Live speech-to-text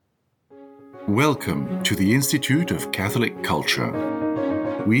Welcome to the Institute of Catholic Culture.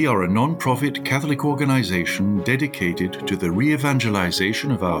 We are a non-profit Catholic organization dedicated to the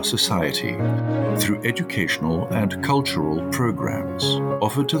re-evangelization of our society through educational and cultural programs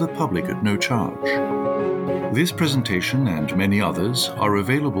offered to the public at no charge. This presentation and many others are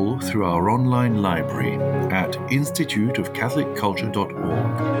available through our online library at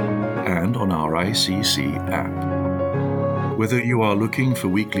instituteofcatholicculture.org and on our ICC app. Whether you are looking for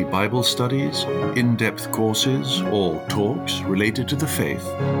weekly Bible studies, in-depth courses, or talks related to the faith,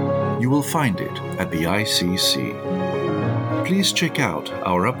 you will find it at the ICC. Please check out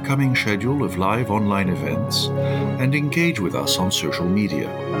our upcoming schedule of live online events and engage with us on social media.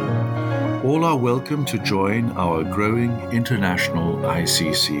 All are welcome to join our growing international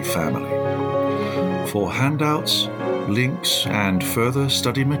ICC family. For handouts, links, and further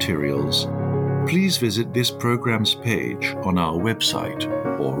study materials, please visit this program's page on our website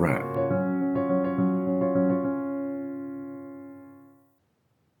or app.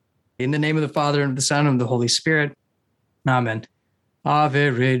 In the name of the Father, and of the Son, and of the Holy Spirit. Amen.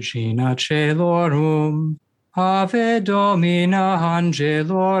 Ave Regina Caelorum, Ave Domina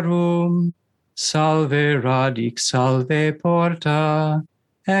Angelorum, Salve Radix, Salve Porta,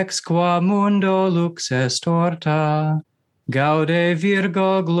 ex qua mundo lux est orta, Gaude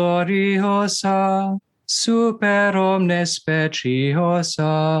Virgo gloriosa, super omnes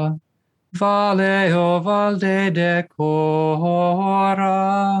speciosa, valeo valde decora,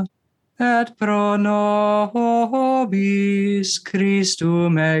 et pro nobis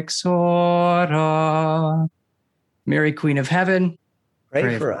Christum exora. Mary, Queen of Heaven,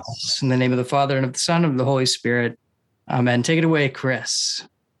 pray for us. In the name of the Father, and of the Son, and of the Holy Spirit. Amen. Take it away, Chris.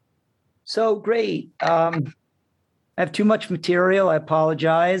 So great. I have too much material. I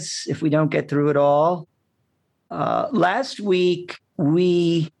apologize if we don't get through it all. Last week,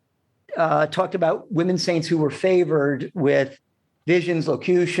 we talked about women saints who were favored with visions,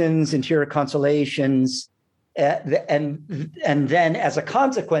 locutions, interior consolations, and then as a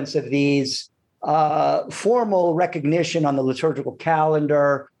consequence of these, formal recognition on the liturgical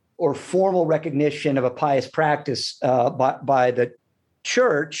calendar or formal recognition of a pious practice by the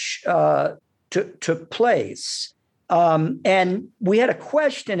church took place. And we had a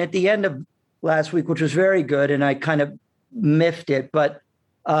question at the end of last week, which was very good, and I kind of miffed it, but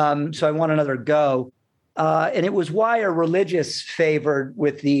so I want another go. And it was, why are religious favored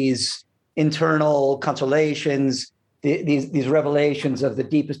with these internal consolations, these revelations of the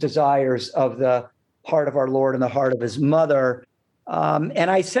deepest desires of the heart of our Lord and the heart of his mother? And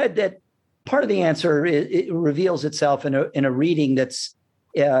I said that part of the answer, it reveals itself in a reading that's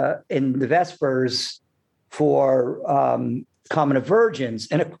in the Vespers for Common of Virgins.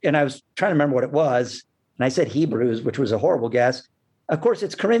 And I was trying to remember what it was. And I said Hebrews, which was a horrible guess. Of course,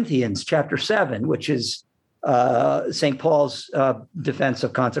 it's Corinthians chapter 7, which is St. Paul's defense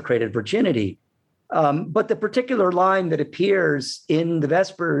of consecrated virginity. But the particular line that appears in the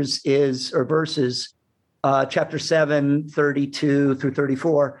Vespers verses chapter 7, 32 through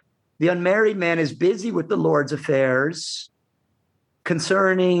 34. The unmarried man is busy with the Lord's affairs,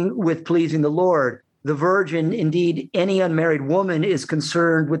 concerning with pleasing the Lord. The virgin, indeed, any unmarried woman, is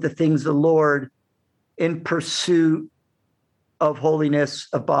concerned with the things of the Lord in pursuit of holiness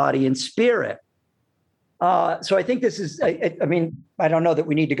of body and spirit. So I think this is, I mean, I don't know that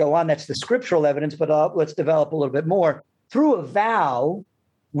we need to go on. That's the scriptural evidence, but let's develop a little bit more. Through a vow,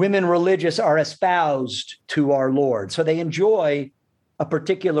 women religious are espoused to our Lord. So they enjoy a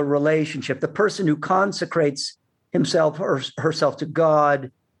particular relationship. The person who consecrates himself or herself to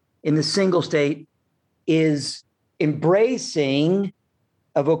God in the single state is embracing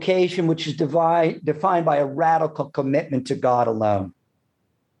a vocation which is defined by a radical commitment to God alone.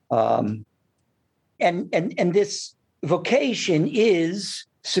 And this vocation is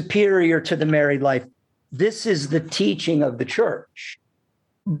superior to the married life. This is the teaching of the church.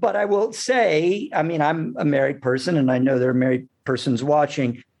 But I will say, I mean, I'm a married person, and I know there are married persons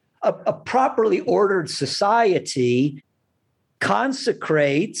watching. A properly ordered society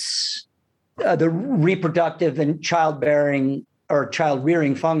consecrates the reproductive and childbearing or child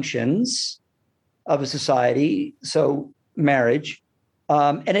rearing functions of a society, so marriage,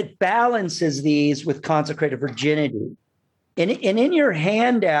 and it balances these with consecrated virginity. And in your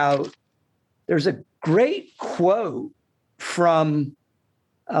handout, there's a great quote from,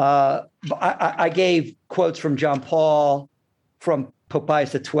 I gave quotes from John Paul, from Pope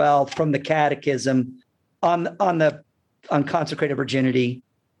Pius XII, from the Catechism on consecrated virginity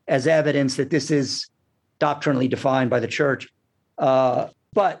as evidence that this is doctrinally defined by the church,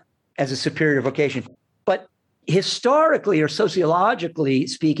 but as a superior vocation. But historically or sociologically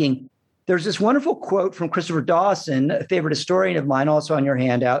speaking, there's this wonderful quote from Christopher Dawson, a favorite historian of mine, also on your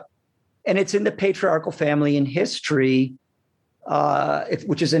handout, and it's in The Patriarchal Family in History,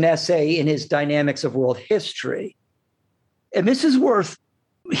 which is an essay in his Dynamics of World History. And this is worth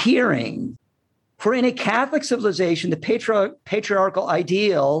hearing. For in a Catholic civilization, the patriarchal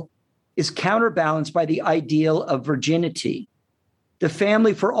ideal is counterbalanced by the ideal of virginity. The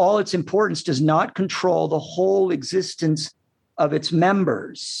family, for all its importance, does not control the whole existence of its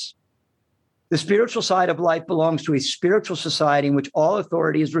members. The spiritual side of life belongs to a spiritual society in which all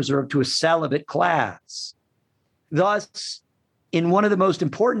authority is reserved to a celibate class. Thus, in one of the most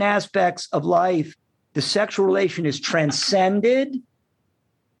important aspects of life, the sexual relation is transcended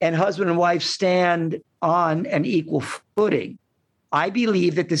and husband and wife stand on an equal footing. I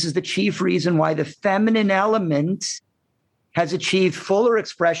believe that this is the chief reason why the feminine element has achieved fuller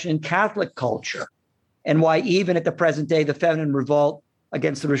expression in Catholic culture, and why even at the present day, the feminine revolt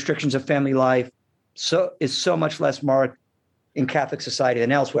against the restrictions of family life is so much less marked in Catholic society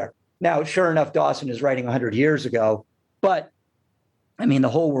than elsewhere. Now, sure enough, Dawson is writing 100 years ago, but I mean, the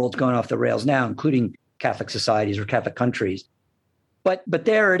whole world's going off the rails now, including Catholic societies or Catholic countries. But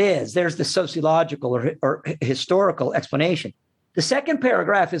there it is. There's the sociological or historical explanation. The second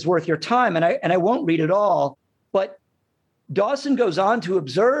paragraph is worth your time, and I won't read it all, but Dawson goes on to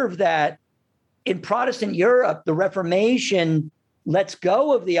observe that in Protestant Europe, the Reformation lets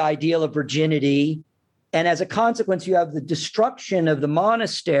go of the ideal of virginity, and as a consequence, you have the destruction of the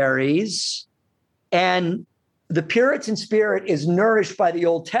monasteries, and the Puritan spirit is nourished by the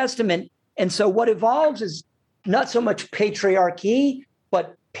Old Testament. And so what evolves is not so much patriarchy,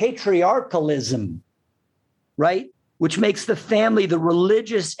 but patriarchalism, right? Which makes the family the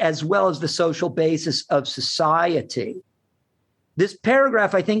religious as well as the social basis of society. This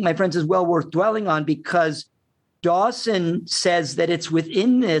paragraph, I think, my friends, is well worth dwelling on, because Dawson says that it's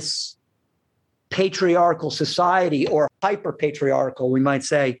within this patriarchal society, or hyper-patriarchal, we might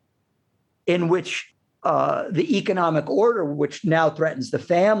say, in which the economic order, which now threatens the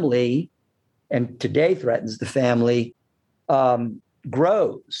family, and today threatens the family,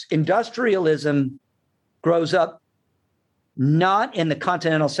 grows. Industrialism grows up not in the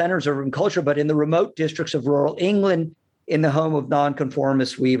continental centers of urban culture, but in the remote districts of rural England, in the home of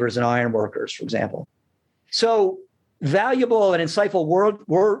nonconformist weavers and ironworkers, for example. So valuable and insightful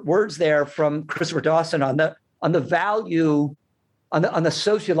words there from Christopher Dawson on the value, on the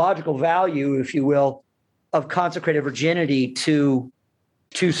sociological value, if you will, of consecrated virginity to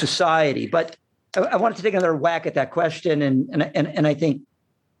society. But I wanted to take another whack at that question, and I think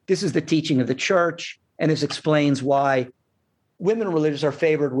this is the teaching of the church, and this explains why women religious are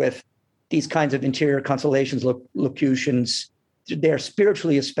favored with these kinds of interior consolations, locutions. They're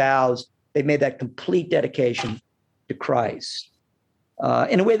spiritually espoused. They made that complete dedication to Christ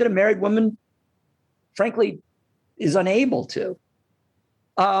in a way that a married woman, frankly, is unable to.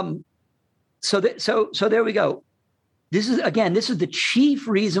 So there we go. This is the chief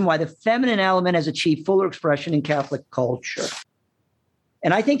reason why the feminine element has achieved fuller expression in Catholic culture.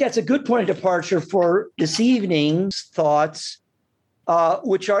 And I think that's a good point of departure for this evening's thoughts,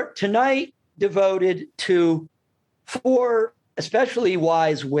 which are tonight devoted to 4 especially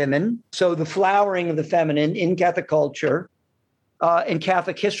wise women. So the flowering of the feminine in Catholic culture, in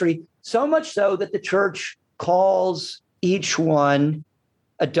Catholic history, so much so that the church calls each one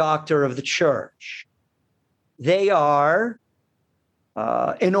a doctor of the church. They are,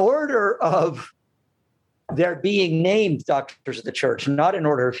 in order of their being named doctors of the church, not in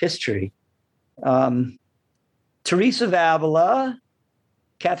order of history. Teresa of Avila,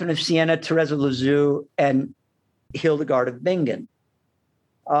 Catherine of Siena, Teresa of Lisieux, and Hildegard of Bingen.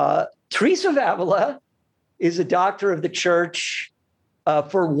 Teresa of Avila is a doctor of the church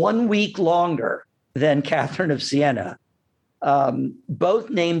for 1 week longer than Catherine of Siena, both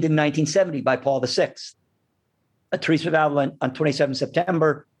named in 1970 by Paul VI. Teresa of Avila on 27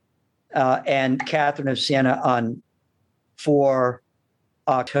 September, and Catherine of Siena on 4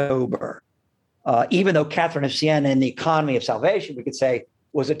 October. Even though Catherine of Siena in the Economy of Salvation, we could say,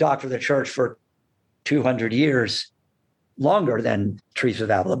 was a doctor of the church for 200 years longer than Teresa of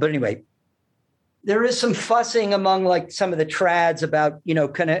Avila. But anyway, there is some fussing among like some of the trads about,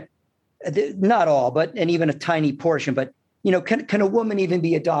 not all, but, and even a tiny portion, but, can a woman even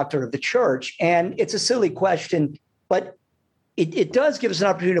be a doctor of the church? And it's a silly question, but it does give us an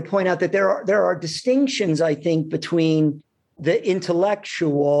opportunity to point out that there are distinctions, I think, between the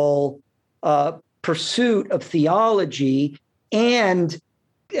intellectual pursuit of theology and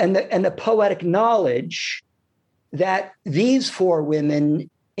the poetic knowledge that these 4 women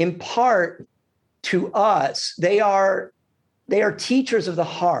impart to us. They are teachers of the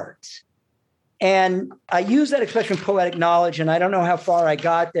heart. And I use that expression poetic knowledge, and I don't know how far I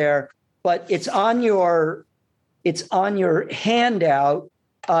got there, but it's on your handout.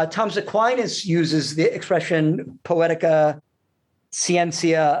 Thomas Aquinas uses the expression poetica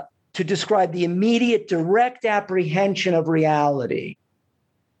scientia to describe the immediate, direct apprehension of reality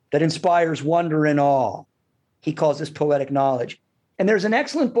that inspires wonder and awe. He calls this poetic knowledge. And there's an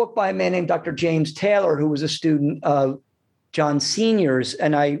excellent book by a man named Dr. James Taylor, who was a student of John Senior's,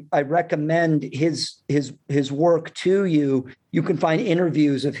 and I recommend his work to you. You can find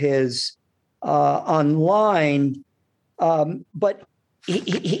interviews of his online, but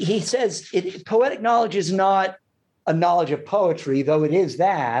he says poetic knowledge is not a knowledge of poetry, though it is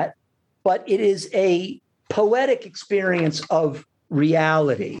that, but it is a poetic experience of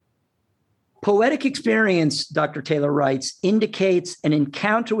reality. Poetic experience, Dr. Taylor writes, indicates an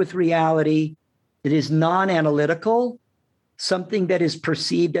encounter with reality that is non-analytical, something that is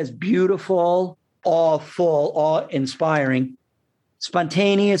perceived as beautiful, awful, awe-inspiring,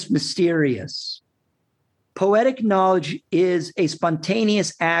 spontaneous, mysterious. Poetic knowledge is a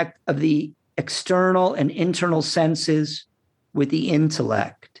spontaneous act of the external and internal senses with the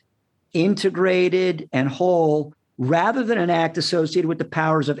intellect, integrated and whole, rather than an act associated with the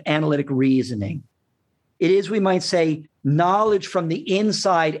powers of analytic reasoning. It is, we might say, knowledge from the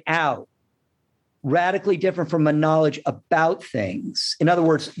inside out, radically different from a knowledge about things. In other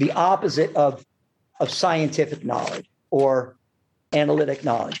words, the opposite of scientific knowledge or analytic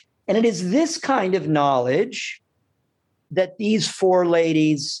knowledge. And it is this kind of knowledge that these four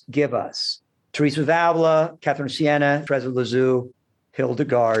ladies give us: Teresa of Avila, Catherine of Siena, Teresa of Lisieux,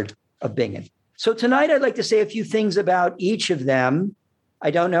 Hildegard of Bingen. So tonight I'd like to say a few things about each of them.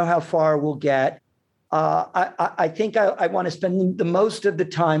 I don't know how far we'll get. I think I want to spend the most of the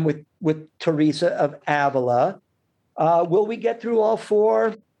time with Teresa of Avila. Will we get through all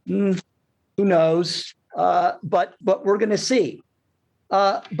four? Who knows? But we're going to see.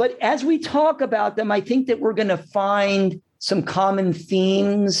 But as we talk about them, I think that we're going to find some common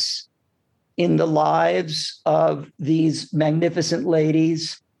themes in the lives of these magnificent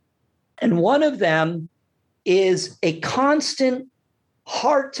ladies. And one of them is a constant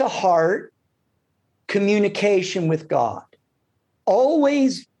heart-to-heart communication with God,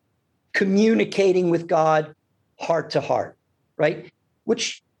 always communicating with God heart-to-heart, right?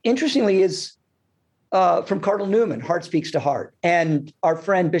 Which, interestingly, is from Cardinal Newman, heart speaks to heart. And our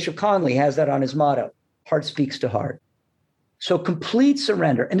friend Bishop Conley has that on his motto, heart speaks to heart. So complete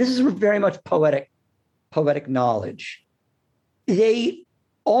surrender. And this is very much poetic knowledge. They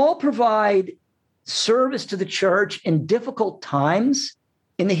all provide service to the church in difficult times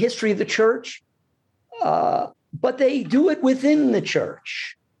in the history of the church, but they do it within the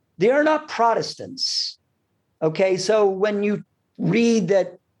church. They are not Protestants. Okay, so when you read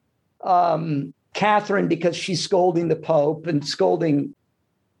that Catherine, because she's scolding the Pope, and scolding,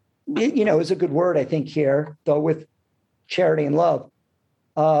 is a good word, I think, here, though with charity and love,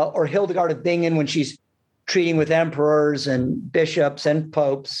 or Hildegard of Bingen when she's treating with emperors and bishops and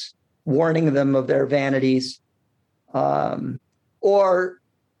popes, warning them of their vanities, or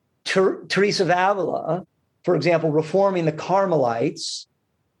Teresa of Avila, for example, reforming the Carmelites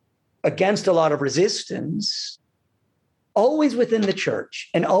against a lot of resistance, always within the church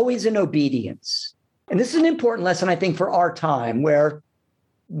and always in obedience. And this is an important lesson, I think, for our time, where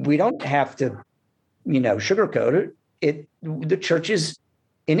we don't have to, sugarcoat it. The church is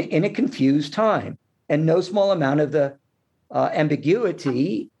in a confused time, and no small amount of the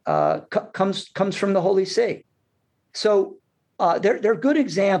ambiguity comes from the Holy See. So they're good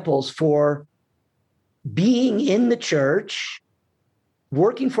examples for being in the church,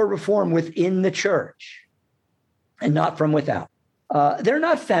 working for reform within the church, and not from without. They're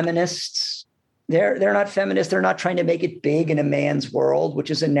not feminists. They're not feminists. They're not trying to make it big in a man's world, which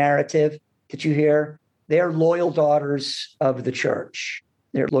is a narrative that you hear. They are loyal daughters of the church.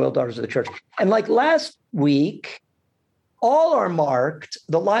 They're loyal daughters of the church. And like last week, all are marked,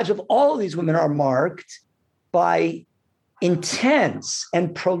 the lives of all of these women are marked by intense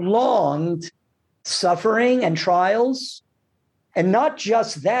and prolonged suffering and trials. And not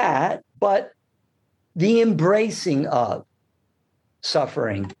just that, but the embracing of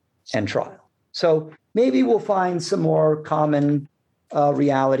suffering and trial. So maybe we'll find some more common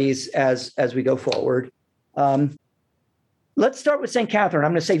realities as we go forward. Let's start with St. Catherine.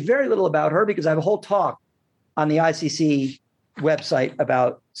 I'm going to say very little about her because I have a whole talk on the ICC website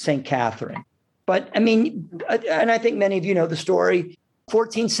about St. Catherine. But I mean, and I think many of you know the story,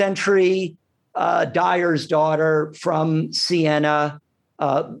 14th century dyer's daughter from Siena,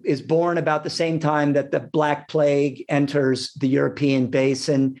 is born about the same time that the Black Plague enters the European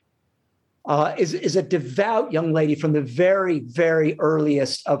basin. is a devout young lady from the very, very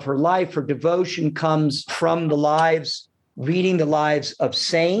earliest of her life. Her devotion comes from reading the lives of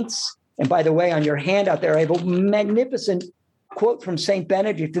saints. And by the way, on your handout there, I have a magnificent quote from Saint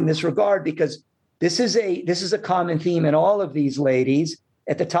Benedict in this regard, because this is a common theme in all of these ladies.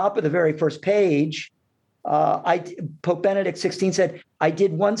 At the top of the very first page, Pope Benedict XVI said, "I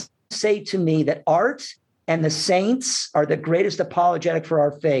did once say to me that art and the saints are the greatest apologetic for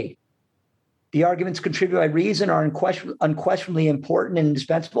our faith. The arguments contributed by reason are unquestionably important and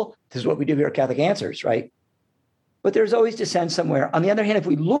indispensable." This is what we do here at Catholic Answers, right? But there's always dissent somewhere. On the other hand, if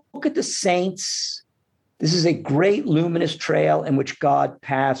we look at the saints, this is a great luminous trail in which God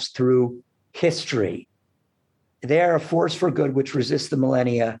passed through history. They are a force for good which resists the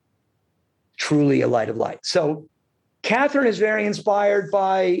millennia, truly a light of light. So Catherine is very inspired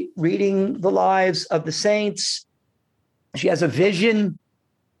by reading the lives of the saints. She has a vision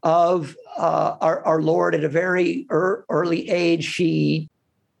of our Lord at a very early age. She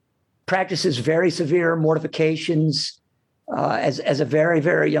practices very severe mortifications as a very,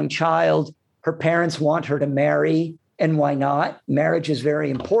 very young child. Her parents want her to marry, and why not? Marriage is very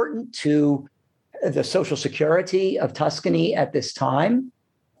important to the social security of Tuscany at this time,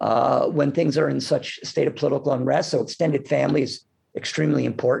 when things are in such a state of political unrest. So extended family is extremely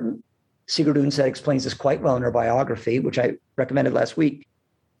important. Sigrid Undset explains this quite well in her biography, which I recommended last week.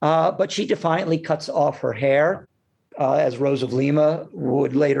 But she defiantly cuts off her hair, as Rose of Lima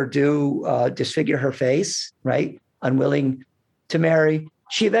would later do, disfigure her face, right? Unwilling to marry.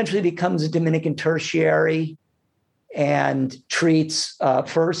 She eventually becomes a Dominican tertiary and treats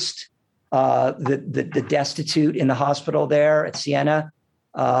first the destitute in the hospital there at Siena,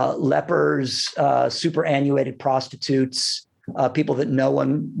 lepers, superannuated prostitutes, people that no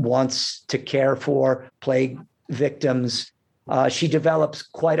one wants to care for, plague victims. She develops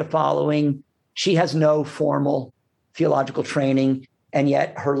quite a following. She has no formal theological training, and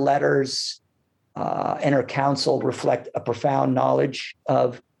yet her letters and her counsel reflect a profound knowledge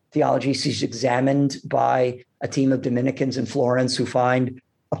of theology. She's examined by a team of Dominicans in Florence who find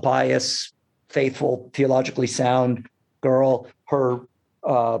a pious, faithful, theologically sound girl. Her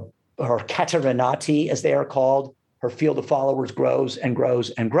caterinati, as they are called, her field of followers grows and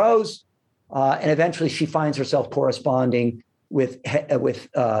grows and grows. And eventually she finds herself corresponding with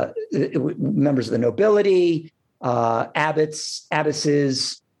members of the nobility, abbots,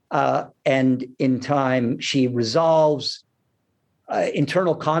 abbesses, and in time she resolves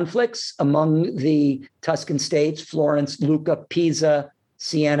internal conflicts among the Tuscan states: Florence, Lucca, Pisa,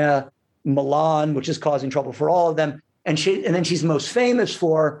 Siena, Milan, which is causing trouble for all of them. And then she's most famous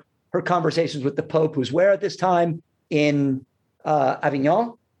for her conversations with the Pope, who's where at this time? In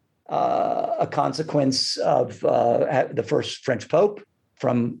Avignon, a consequence of the first French Pope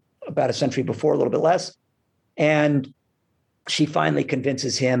from about a century before, a little bit less. And she finally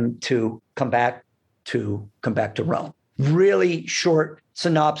convinces him to come back to Rome. Really short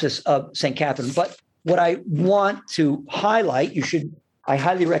synopsis of St. Catherine. But what I want to highlight, I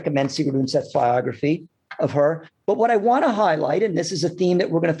highly recommend Sigrid Undset's biography of her. But what I want to highlight, and this is a theme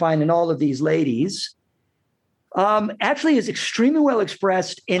that we're going to find in all of these ladies, actually is extremely well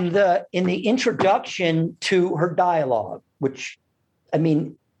expressed in the introduction to her dialogue, which, I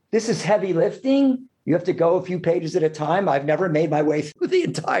mean, this is heavy lifting. You have to go a few pages at a time. I've never made my way through the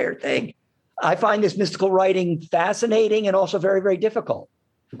entire thing. I find this mystical writing fascinating and also very, very difficult.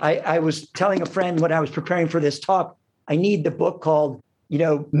 I was telling a friend when I was preparing for this talk, I need the book called,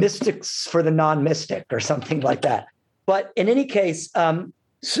 Mystics for the Non-Mystic or something like that. But in any case,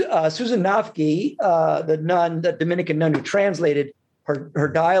 Susan Nafki, the Dominican nun who translated her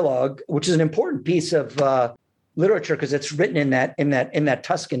dialogue, which is an important piece of literature because it's written in that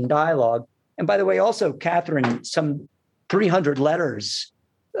Tuscan dialogue. And by the way, also Catherine, some 300 letters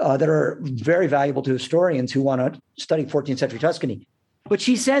that are very valuable to historians who want to study 14th century Tuscany. But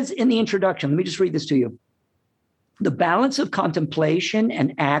she says in the introduction, let me just read this to you. The balance of contemplation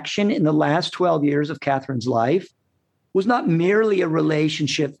and action in the last 12 years of Catherine's life was not merely a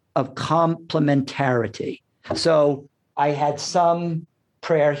relationship of complementarity. So I had some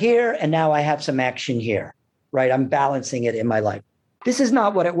prayer here, and now I have some action here, right? I'm balancing it in my life. This is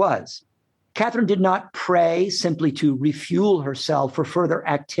not what it was. Catherine did not pray simply to refuel herself for further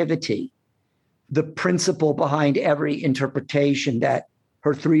activity. The principle behind every interpretation that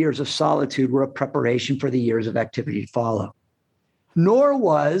her 3 years of solitude were a preparation for the years of activity to follow. Nor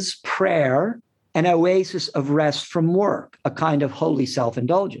was prayer an oasis of rest from work, a kind of holy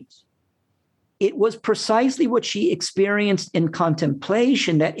self-indulgence. It was precisely what she experienced in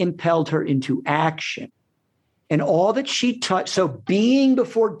contemplation that impelled her into action. And all that she touched, so being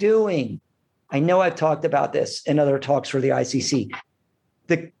before doing, I know I've talked about this in other talks for the ICC.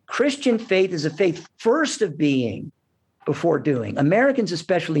 The Christian faith is a faith first of being before doing. Americans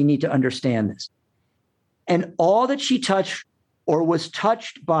especially need to understand this. And all that she touched or was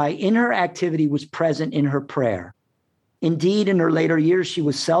touched by in her activity was present in her prayer. Indeed, in her later years, she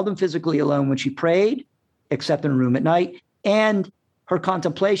was seldom physically alone when she prayed, except in a room at night. And her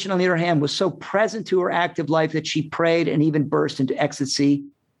contemplation, on the other hand, was so present to her active life that she prayed and even burst into ecstasy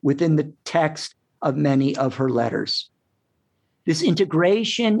within the text of many of her letters. This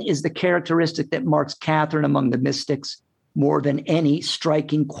integration is the characteristic that marks Catherine among the mystics more than any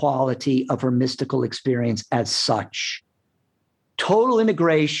striking quality of her mystical experience as such. Total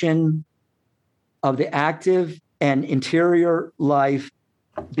integration of the active and interior life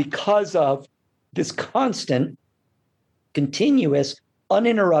because of this constant, continuous,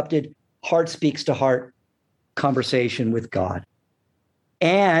 uninterrupted heart speaks to heart conversation with God,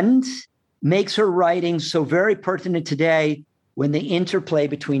 and makes her writing so very pertinent today when the interplay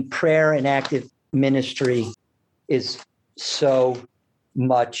between prayer and active ministry is so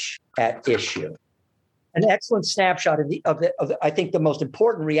much at issue. An excellent snapshot of I think the most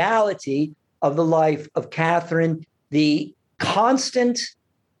important reality of the life of Catherine, the constant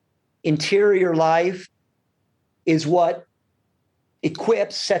interior life is what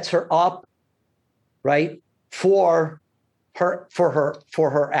sets her up, right, for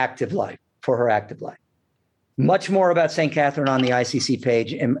her active life. Much more about St. Catherine on the ICC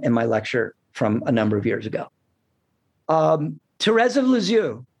page in my lecture from a number of years ago. Therese of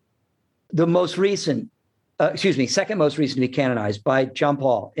Lisieux, the second most recent to be canonized by John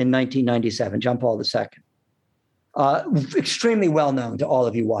Paul in 1997, John Paul II. Extremely well known to all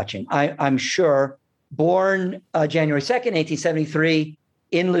of you watching, I'm sure. Born January 2nd, 1873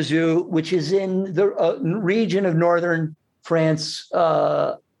 in Lisieux, which is in the region of northern France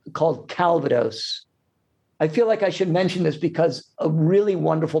called Calvados. I feel like I should mention this because a really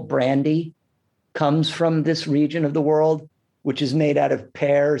wonderful brandy comes from this region of the world, which is made out of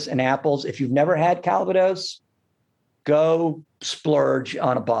pears and apples. If you've never had Calvados, go splurge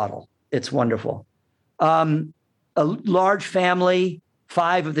on a bottle. It's wonderful. A large family,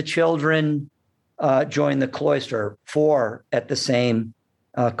 5 of the children joined the cloister, 4 at the same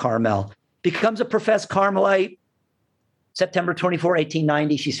Carmel. Becomes a professed Carmelite September 24,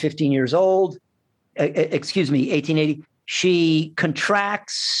 1890. She's 15 years old. 1880. She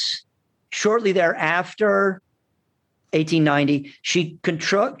contracts shortly thereafter, 1890. She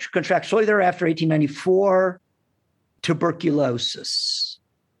contracts shortly thereafter, 1894, tuberculosis.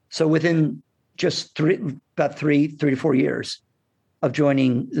 So within just 3 to 4 years of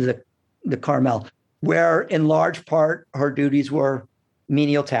joining the Carmel, where in large part her duties were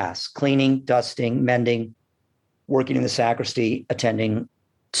menial tasks: cleaning, dusting, mending, working in the sacristy, attending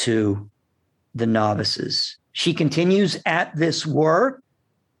to the novices. She continues at this work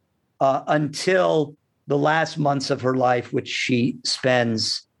until the last months of her life, which she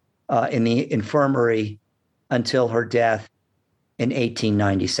spends in the infirmary until her death in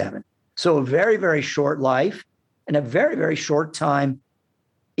 1897. So a very, very short life and a very, very short time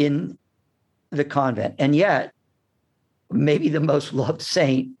in the convent. And yet, maybe the most loved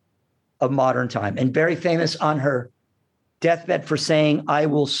saint of modern time, and very famous on her deathbed for saying, "I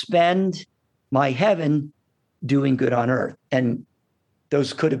will spend my heaven doing good on earth." And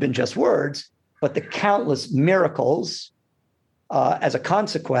those could have been just words, but the countless miracles as a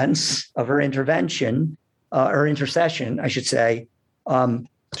consequence of her intervention, or intercession, I should say,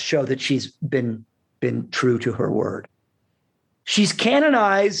 show that she's been true to her word. She's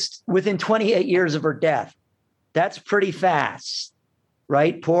canonized within 28 years of her death. That's pretty fast,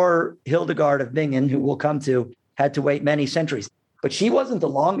 right? Poor Hildegard of Bingen, who we'll come to, had to wait many centuries. But she wasn't the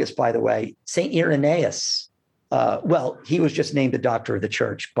longest, by the way. St. Irenaeus, he was just named the doctor of the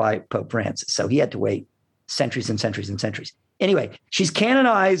church by Pope Francis, so he had to wait centuries and centuries and centuries. Anyway, she's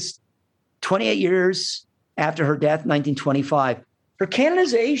canonized 28 years after her death, 1925. Her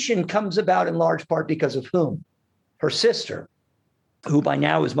canonization comes about in large part because of whom? Her sister, who by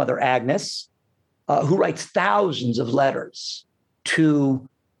now is Mother Agnes, who writes thousands of letters to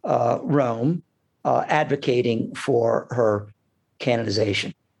Rome, advocating for her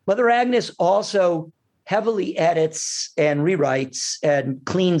canonization. Mother Agnes also heavily edits and rewrites and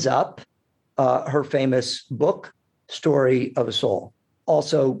cleans up her famous book, Story of a Soul.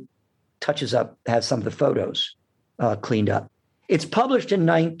 Also touches up, has some of the photos cleaned up. It's published in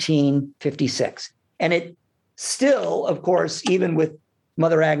 1956. And it still, of course, even with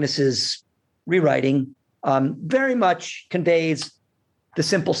Mother Agnes's rewriting, very much conveys the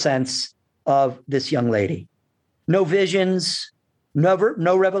simple sense of this young lady. No visions,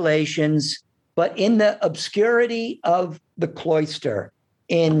 no revelations, but in the obscurity of the cloister,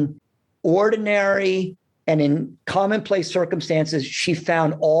 in ordinary and in commonplace circumstances, she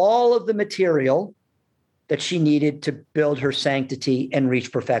found all of the material that she needed to build her sanctity and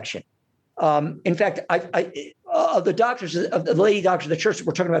reach perfection. In fact, of the doctors, of the lady doctors of the church that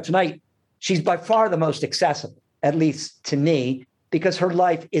we're talking about tonight, she's by far the most accessible, at least to me, because her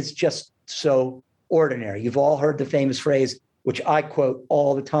life is just so ordinary. You've all heard the famous phrase, which I quote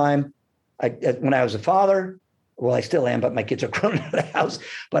all the time. When I was a father, well, I still am, but my kids are grown out of the house.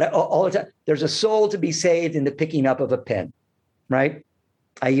 But all the time, there's a soul to be saved in the picking up of a pen, right?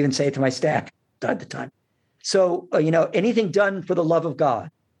 I even say it to my staff at the time. So, anything done for the love of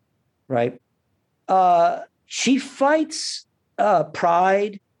God, right? She fights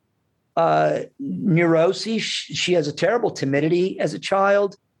pride, neuroses. She has a terrible timidity as a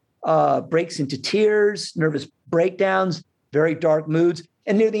child, breaks into tears, nervous breakdowns, very dark moods.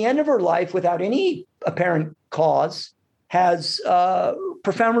 And near the end of her life, without any apparent cause, has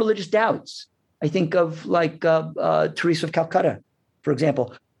profound religious doubts. I think of Teresa of Calcutta, for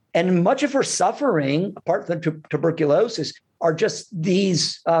example. And much of her suffering, apart from tuberculosis, are just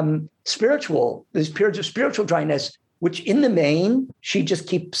these periods of spiritual dryness, which in the main, she just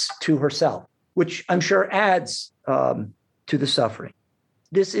keeps to herself, which I'm sure adds to the suffering.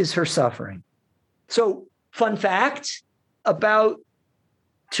 This is her suffering. So, fun fact about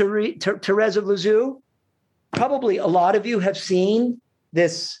Thérèse of Lisieux, probably a lot of you have seen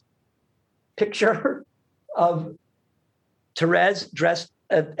this picture of Thérèse dressed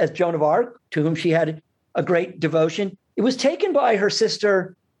as Joan of Arc, to whom she had a great devotion. It was taken by her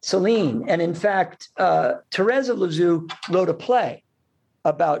sister Celine. And in fact, Thérèse of Lisieux wrote a play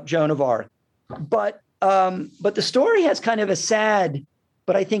about Joan of Arc. But the story has kind of a sad,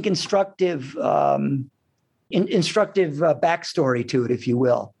 but I think instructive backstory to it, if you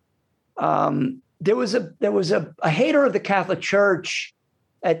will. There was a hater of the Catholic Church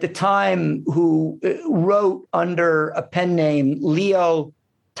at the time who wrote under a pen name Leo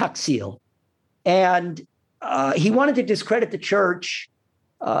Taxil, and he wanted to discredit the church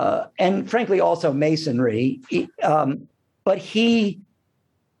and, frankly, also Masonry. But he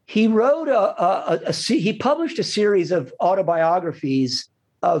wrote he published a series of autobiographies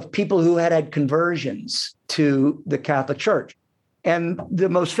of people who had conversions to the Catholic Church. And the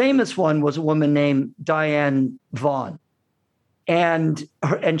most famous one was a woman named Diane Vaughan. And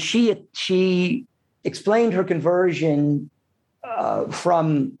she explained her conversion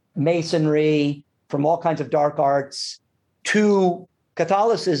from Masonry, from all kinds of dark arts, to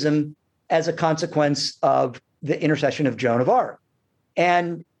Catholicism as a consequence of the intercession of Joan of Arc.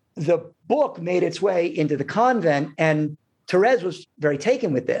 And the book made its way into the convent, and Thérèse was very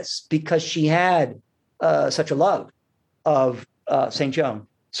taken with this because she had such a love of St. Joan.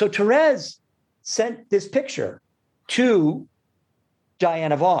 So Thérèse sent this picture to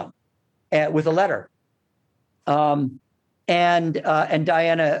Diana Vaughan with a letter. And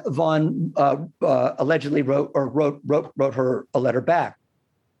Diana Vaughan allegedly wrote her a letter back.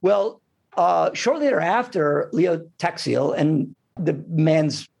 Well, shortly thereafter, Leo Taxil, and the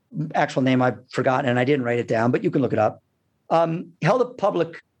man's actual name I've forgotten and I didn't write it down, but you can look it up, held a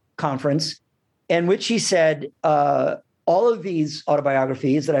public conference in which he said, all of these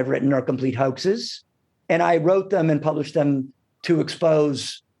autobiographies that I've written are complete hoaxes, and I wrote them and published them to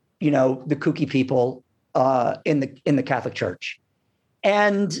expose, the kooky people in the Catholic Church.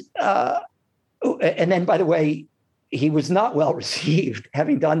 And then, by the way, he was not well received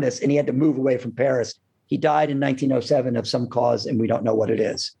having done this, and he had to move away from Paris. He died in 1907 of some cause, and we don't know what it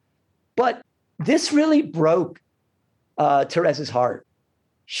is. But this really broke Thérèse's heart.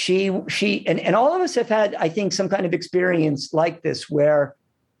 She and all of us have had, I think, some kind of experience like this where,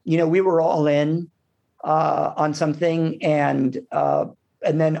 we were all in on something, and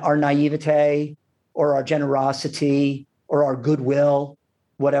then our naivete or our generosity or our goodwill,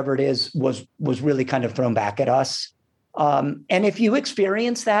 whatever it is, was really kind of thrown back at us. And if you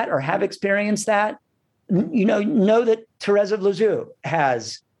experience that or have experienced that, know that Thérèse of Lisieux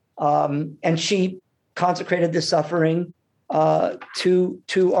has, and she consecrated this suffering to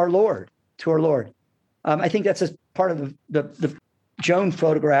our Lord, I think that's a part of the Joan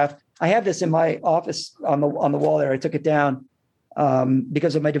photograph. I have this in my office on the wall there. I took it down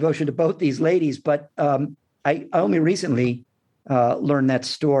because of my devotion to both these ladies, but I only recently learned that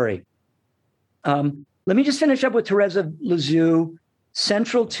story. Let me just finish up with Thérèse of Lisieux.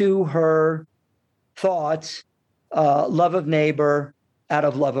 Central to her thoughts, love of neighbor out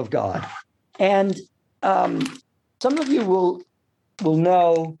of love of God. And some of you will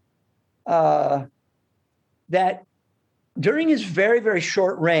know that during his very, very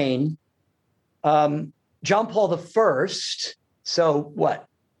short reign, John Paul I, so what,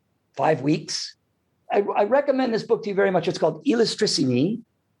 5 weeks? I recommend this book to you very much. It's called Illustrissimi.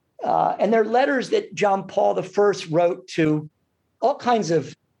 And they're letters that John Paul I wrote to all kinds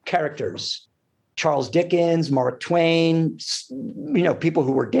of characters. Charles Dickens, Mark Twain, people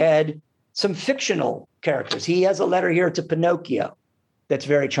who were dead, some fictional characters. He has a letter here to Pinocchio that's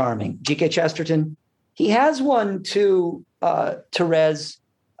very charming. G.K. Chesterton. He has one to Therese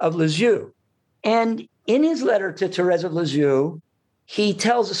of Lisieux. And in his letter to Therese of Lisieux, he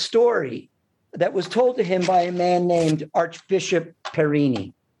tells a story that was told to him by a man named Archbishop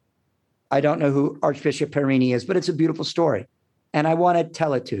Perini. I don't know who Archbishop Perini is, but it's a beautiful story. And I want to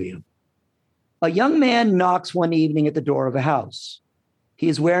tell it to you. A young man knocks one evening at the door of a house. He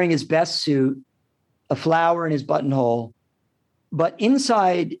is wearing his best suit, a flower in his buttonhole, but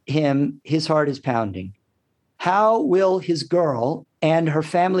inside him, his heart is pounding. How will his girl and her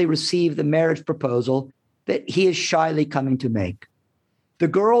family receive the marriage proposal that he is shyly coming to make? The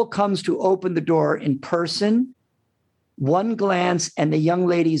girl comes to open the door in person. One glance and the young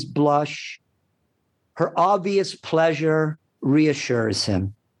lady's blush, her obvious pleasure reassures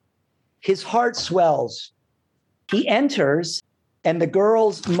him. His heart swells. He enters, and the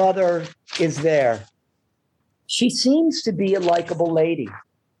girl's mother is there. She seems to be a likable lady.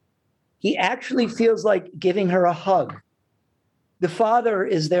 He actually feels like giving her a hug. The father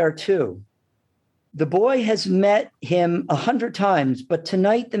is there too. The boy has met him 100 times, but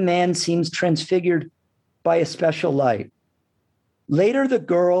tonight the man seems transfigured by a special light. Later, the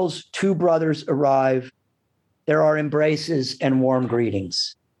girl's 2 brothers arrive. There are embraces and warm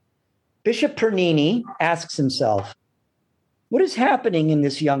greetings. Bishop Bernini asks himself, what is happening in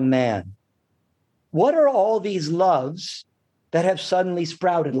this young man? What are all these loves that have suddenly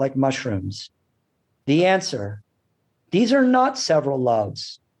sprouted like mushrooms? The answer, these are not several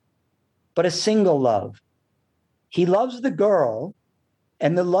loves, but a single love. He loves the girl,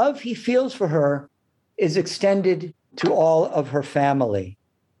 and the love he feels for her is extended to all of her family.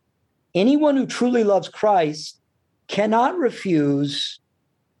 Anyone who truly loves Christ cannot refuse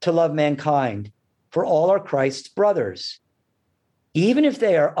to love mankind, for all are Christ's brothers. Even if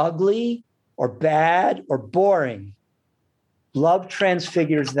they are ugly or bad or boring, love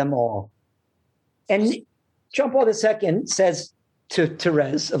transfigures them all. And John Paul II says to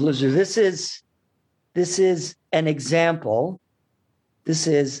Therese of Lisieux, this is an example. This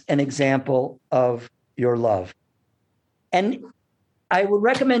is an example of your love. And I would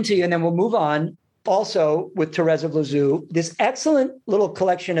recommend to you, and then we'll move on, also with Therese of Lisieux, this excellent little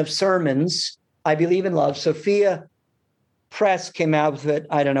collection of sermons, I Believe in Love. Sophia Press came out with it,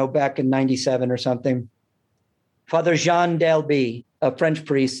 I don't know, back in 97 or something. Father Jean Delby, a French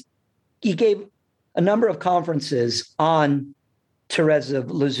priest, he gave a number of conferences on Therese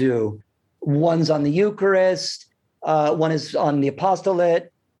of Lisieux. One's on the Eucharist, one is on the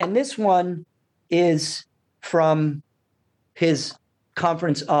apostolate, and this one is from his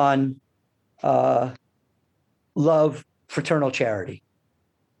conference on love, fraternal charity.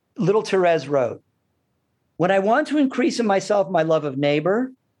 Little Therese wrote, when I want to increase in myself my love of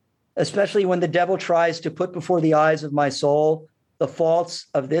neighbor, especially when the devil tries to put before the eyes of my soul the faults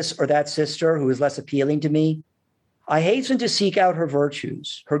of this or that sister who is less appealing to me, I hasten to seek out her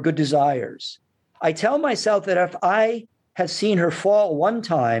virtues, her good desires. I tell myself that if I have seen her fall one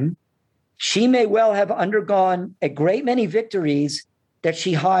time, she may well have undergone a great many victories that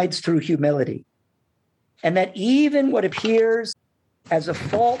she hides through humility. And that even what appears as a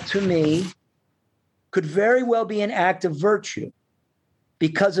fault to me could very well be an act of virtue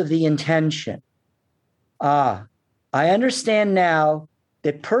because of the intention. I understand now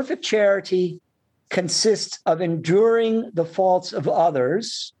that perfect charity consists of enduring the faults of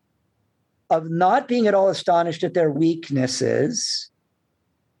others, of not being at all astonished at their weaknesses,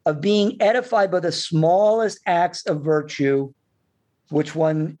 of being edified by the smallest acts of virtue which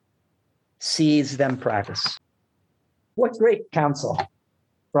one sees them practice. What great counsel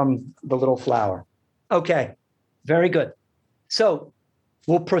from the little flower. Okay, very good. So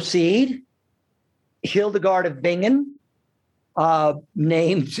we'll proceed. Hildegard of Bingen,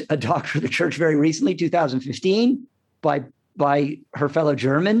 named a doctor of the church very recently, 2015, by her fellow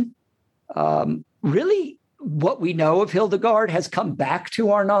German. Really, what we know of Hildegard has come back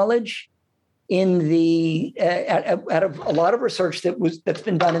to our knowledge in the out of a lot of research that's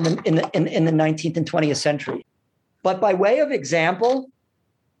been done in the 19th and 20th century. But by way of example,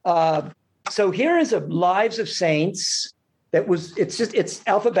 so here is a Lives of Saints that was it's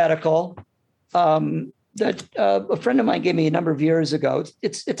alphabetical. That a friend of mine gave me a number of years ago.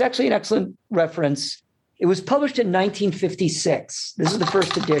 It's actually an excellent reference. It was published in 1956. This is the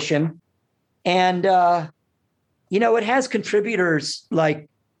first edition. And, it has contributors like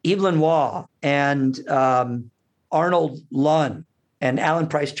Evelyn Waugh and Arnold Lunn and Alan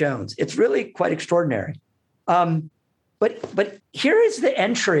Price Jones. It's really quite extraordinary. But here is the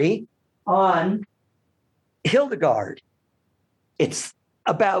entry on Hildegard. It's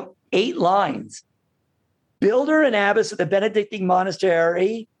about 8 lines. Builder and abbess of the Benedictine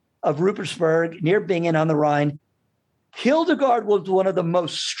monastery of Rupertsberg near Bingen on the Rhine, Hildegard was one of the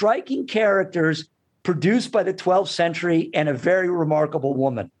most striking characters produced by the 12th century and a very remarkable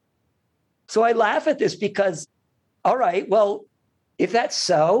woman. So I laugh at this because, all right, well, if that's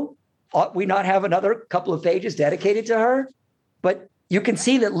so, ought we not have another couple of pages dedicated to her? But you can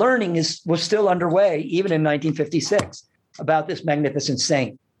see that learning was still underway, even in 1956, about this magnificent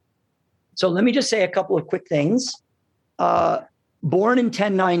saint. So let me just say a couple of quick things. Born in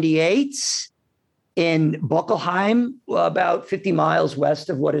 1098 in Bockelheim, about 50 miles west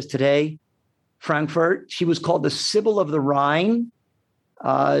of what is today Frankfurt. She was called the Sibyl of the Rhine.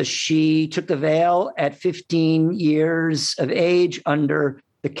 She took the veil at 15 years of age under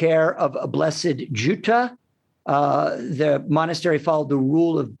the care of a blessed Jutta. The monastery followed the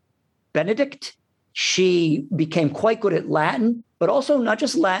rule of Benedict. She became quite good at Latin, but also not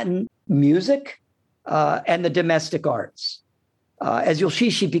just Latin, music and the domestic arts. As you'll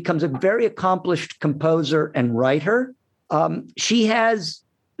see, she becomes a very accomplished composer and writer. She has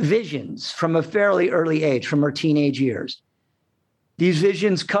visions from a fairly early age, from her teenage years. These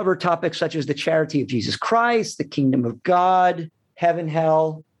visions cover topics such as the charity of Jesus Christ, the kingdom of God, heaven,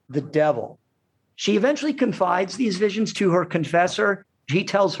 hell, the devil. She eventually confides these visions to her confessor. He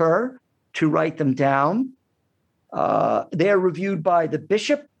tells her to write them down. They are reviewed by the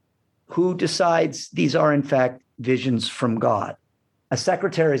bishop, who decides these are, in fact, visions from God. A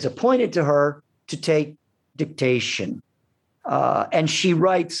secretary is appointed to her to take dictation. And she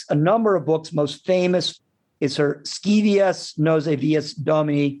writes a number of books. Most famous is her Scivias Nosae Vias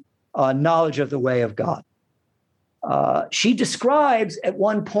Domini, Knowledge of the Way of God. She describes at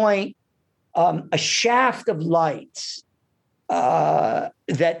one point a shaft of light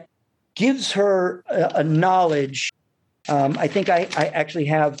that gives her a knowledge. I think I actually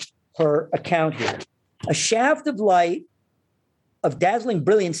have her account here. A shaft of light of dazzling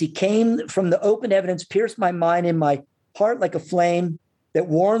brilliancy came from the open evidence, pierced my mind and my heart like a flame that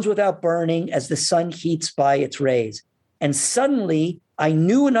warms without burning as the sun heats by its rays. And suddenly I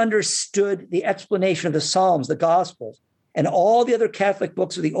knew and understood the explanation of the Psalms, the Gospels, and all the other Catholic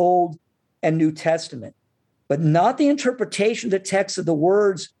books of the Old and New Testament, but not the interpretation of the text of the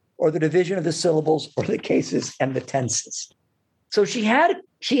words or the division of the syllables or the cases and the tenses. So she had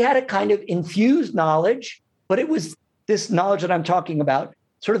a kind of infused knowledge, but it was this knowledge that I'm talking about,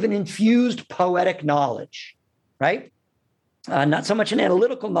 sort of an infused poetic knowledge, right? Not so much an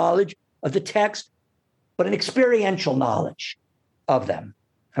analytical knowledge of the text, but an experiential knowledge of them,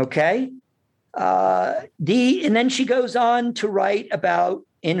 okay? And then she goes on to write about,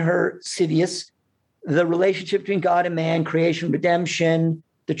 in her Scivias, the relationship between God and man, creation, redemption,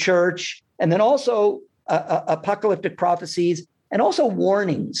 the church, and then also apocalyptic prophecies, and also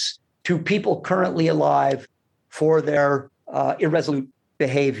warnings to people currently alive for their irresolute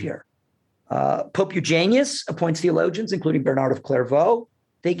behavior. Pope Eugenius appoints theologians, including Bernard of Clairvaux.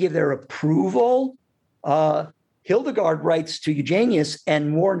 They give their approval. Hildegard writes to Eugenius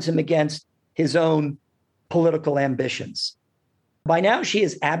and warns him against his own political ambitions. By now, she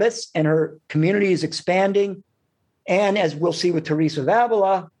is abbess and her community is expanding. And as we'll see with Teresa of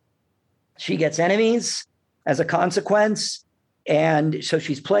Avila, she gets enemies as a consequence. And so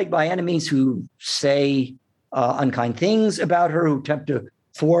she's plagued by enemies who say unkind things about her, who attempt to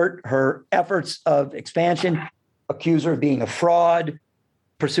thwart her efforts of expansion, accuse her of being a fraud,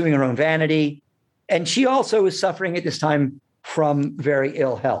 pursuing her own vanity. And she also is suffering at this time from very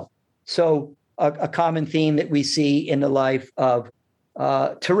ill health. So a common theme that we see in the life of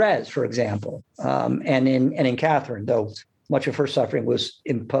Therese, for example, and in Catherine, though much of her suffering was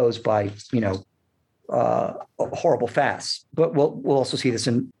imposed by, horrible fasts. But we'll also see this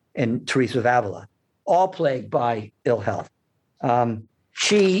in Teresa of Avila, all plagued by ill health.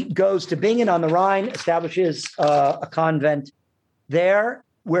 She goes to Bingen on the Rhine, establishes a convent there,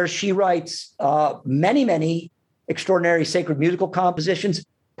 where she writes many, many extraordinary sacred musical compositions,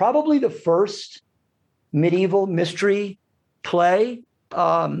 probably the first medieval mystery play,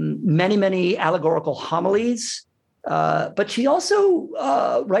 many, many allegorical homilies. But she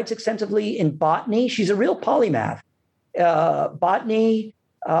also writes extensively in botany. She's a real polymath. Botany,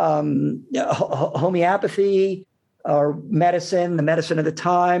 homeopathy, or medicine, the medicine of the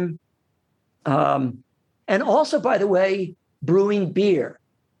time. And also, by the way, brewing beer.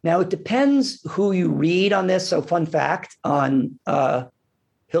 Now, it depends who you read on this. So fun fact on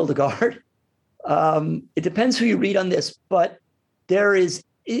Hildegard. It depends who you read on this, but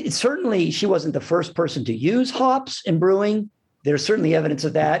certainly she wasn't the first person to use hops in brewing. There's certainly evidence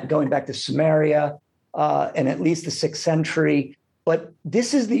of that going back to Samaria and at least the 6th century. But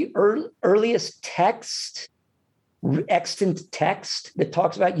this is the earliest extant text that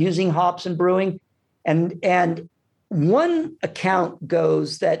talks about using hops in brewing. And one account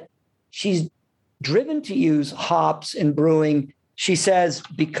goes that she's driven to use hops in brewing, she says,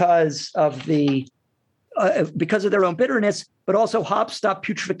 because of their own bitterness, but also hops stop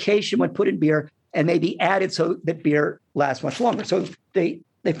putrefaction when put in beer and may be added so that beer lasts much longer. So they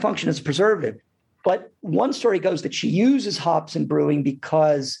function as a preservative. But one story goes that she uses hops in brewing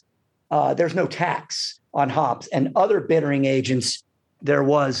because there's no tax on hops, and other bittering agents there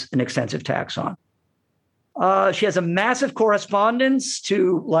was an extensive tax on. She has a massive correspondence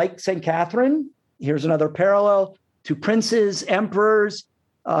to, like St. Catherine, here's another parallel, to princes, emperors,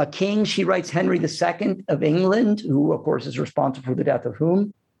 kings. She writes Henry II of England, who, of course, is responsible for the death of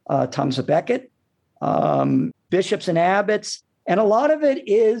whom? Thomas à Becket, bishops and abbots, and a lot of it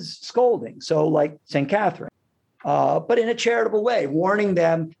is scolding, so like St. Catherine, but in a charitable way, warning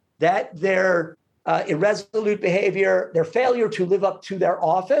them that their irresolute behavior, their failure to live up to their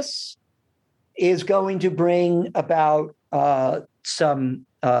office is going to bring about some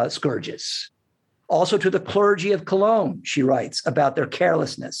scourges. Also to the clergy of Cologne, she writes about their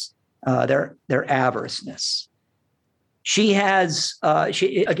carelessness, their avariceness. She has,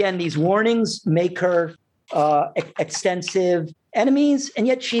 again, these warnings make her extensive enemies, and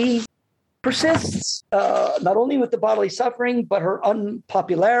yet she persists not only with the bodily suffering, but her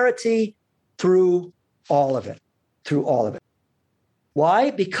unpopularity through all of it. Why?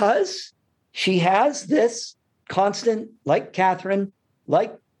 Because she has this constant, like Catherine,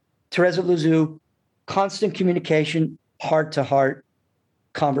 like Therese of Lisieux, constant communication, heart-to-heart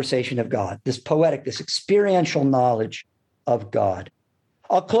conversation of God, this poetic, this experiential knowledge of God.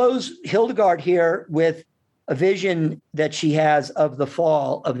 I'll close Hildegard here with a vision that she has of the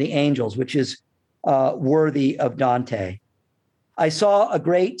fall of the angels, which is worthy of Dante. I saw a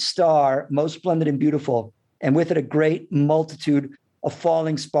great star, most splendid and beautiful, and with it a great multitude of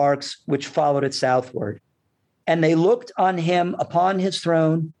falling sparks, which followed it southward. And they looked on him upon his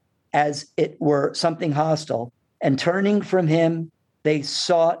throne as it were something hostile, and turning from him, they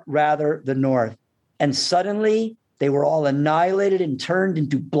sought rather the north. And suddenly they were all annihilated and turned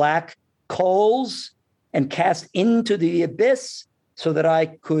into black coals and cast into the abyss so that I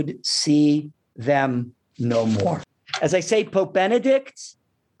could see them no more. As I say, Pope Benedict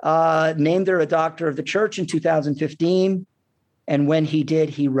named her a doctor of the church in 2015. And when he did,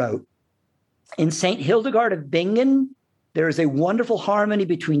 he wrote, in St. Hildegard of Bingen, there is a wonderful harmony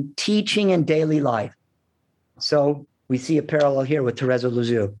between teaching and daily life. So we see a parallel here with Therese of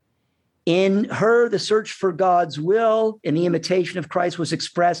Lisieux. In her, the search for God's will and the imitation of Christ was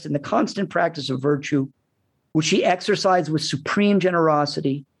expressed in the constant practice of virtue, which she exercised with supreme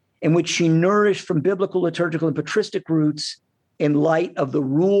generosity, in which she nourished from biblical, liturgical, and patristic roots in light of the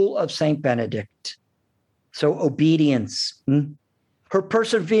rule of St. Benedict. So obedience. Her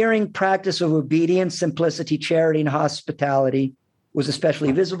persevering practice of obedience, simplicity, charity, and hospitality was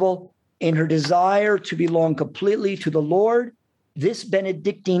especially visible in her desire to belong completely to the Lord. This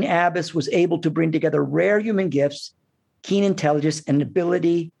Benedictine abbess was able to bring together rare human gifts, keen intelligence, and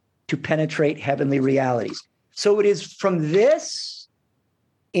ability to penetrate heavenly realities. So it is from this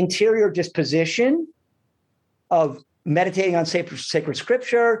interior disposition of meditating on sacred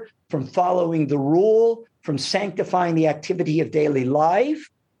scripture, from following the rule, from sanctifying the activity of daily life.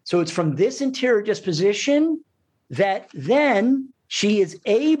 So it's from this interior disposition that then she is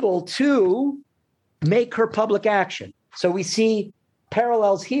able to make her public action. So we see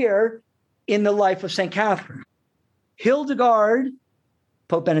parallels here in the life of St. Catherine. Hildegard,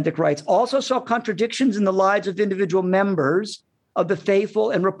 Pope Benedict writes, also saw contradictions in the lives of individual members of the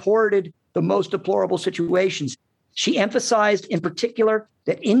faithful and reported the most deplorable situations. She emphasized in particular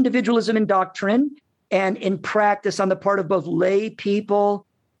that individualism in doctrine and in practice on the part of both lay people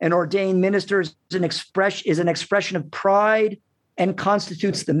and ordained ministers is an expression of pride and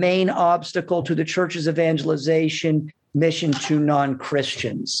constitutes the main obstacle to the church's evangelization mission to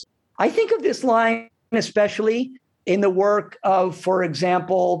non-Christians. I think of this line especially in the work of, for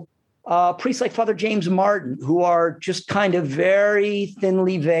example, priests like Father James Martin, who are just kind of very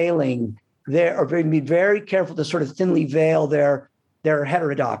thinly veiling. They're going to be very careful to sort of thinly veil their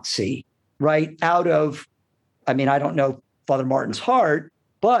heterodoxy, right? Out of, I mean, I don't know Father Martin's heart,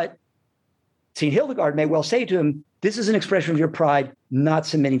 but St. Hildegard may well say to him, This is an expression of your pride, not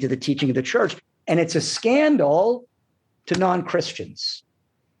submitting to the teaching of the church. And it's a scandal to non-Christians.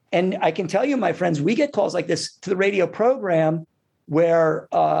 And I can tell you, my friends, we get calls like this to the radio program where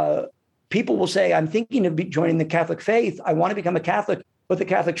people will say, I'm thinking of joining the Catholic faith. I want to become a Catholic, but the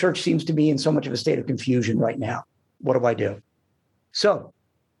Catholic Church seems to be in so much of a state of confusion right now. What do I do? So,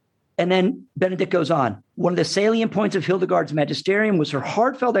 and then Benedict goes on. One of the salient points of Hildegard's magisterium was her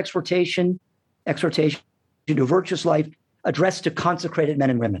heartfelt exhortation to a virtuous life addressed to consecrated men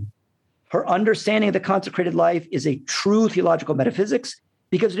and women. Her understanding of the consecrated life is a true theological metaphysics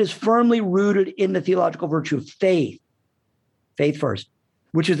because it is firmly rooted in the theological virtue of faith first,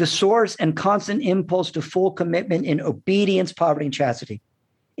 which is the source and constant impulse to full commitment in obedience, poverty, and chastity.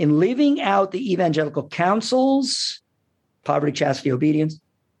 In living out the evangelical counsels, poverty, chastity, obedience,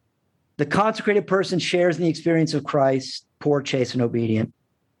 the consecrated person shares in the experience of Christ, poor, chaste, and obedient,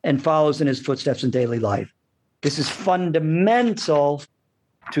 and follows in his footsteps in daily life. This is fundamental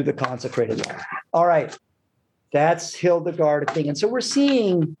to the consecrated life. All right, that's Hildegard thing. And so we're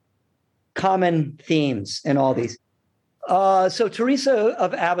seeing common themes in all these. So Teresa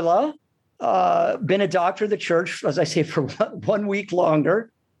of Avila, been a doctor of the church, as I say, for 1 week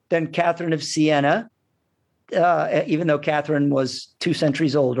longer than Catherine of Siena, even though Catherine was 2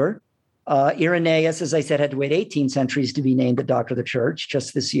 centuries older. Irenaeus, as I said, had to wait 18 centuries to be named a doctor of the church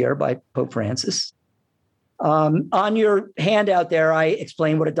just this year by Pope Francis. On your handout there, I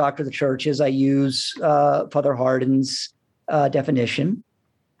explain what a doctor of the church is. I use Father Hardin's definition.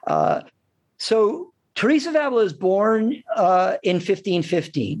 So Teresa of Avila was born in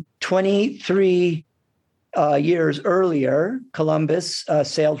 1515. 23 years earlier, Columbus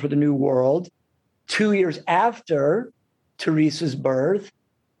sailed for the New World. 2 years after Teresa's birth,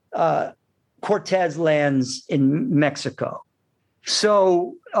 Cortez lands in Mexico.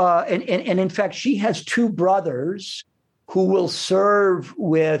 So, and in fact, she has 2 brothers who will serve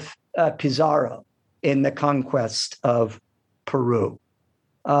with Pizarro in the conquest of Peru.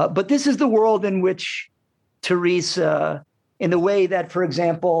 But this is the world in which Teresa, in the way that, for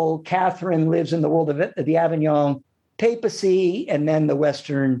example, Catherine lives in the world of the Avignon papacy and then the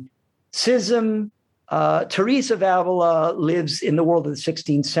Western schism. Teresa of Avila lives in the world of the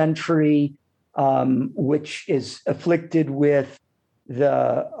 16th century, which is afflicted with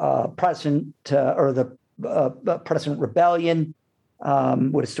the Protestant or the Protestant rebellion,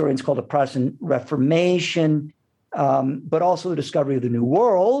 what historians call the Protestant Reformation, but also the discovery of the New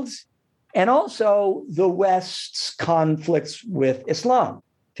World, and also the West's conflicts with Islam,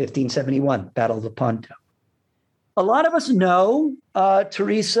 1571, Battle of Lepanto. A lot of us know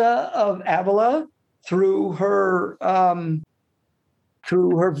Teresa of Avila through her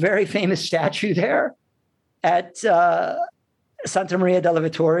very famous statue there at Santa Maria della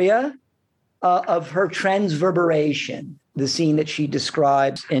Vittoria of her transverberation, the scene that she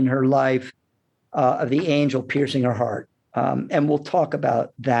describes in her life of the angel piercing her heart. And we'll talk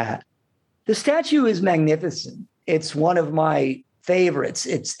about that. The statue is magnificent. It's one of my favorites.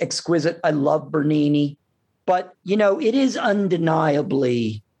 It's exquisite. I love Bernini. But, you know, it is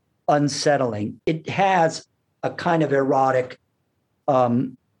undeniably unsettling. It has a kind of erotic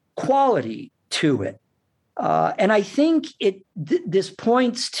quality to it. And I think this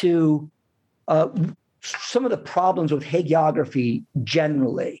points to some of the problems with hagiography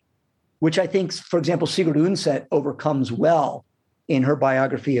generally, which I think, for example, Sigrid Undset overcomes well in her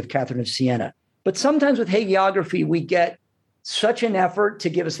biography of Catherine of Siena. But sometimes with hagiography, we get such an effort to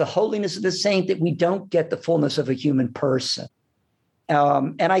give us the holiness of the saint that we don't get the fullness of a human person.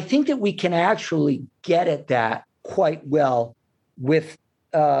 And I think that we can actually get at that quite well with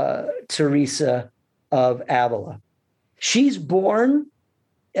Teresa of Avila. She's born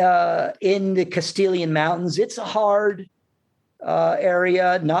in the Castilian mountains. It's a hard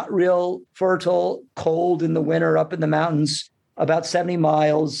area, not real fertile, cold in the winter up in the mountains, about 70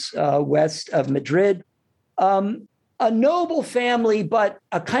 miles west of Madrid. A noble family, but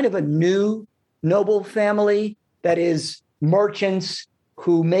a kind of a new noble family that is merchants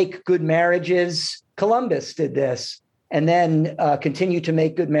who make good marriages. Columbus did this and then continue to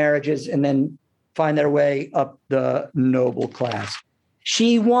make good marriages and then find their way up the noble class.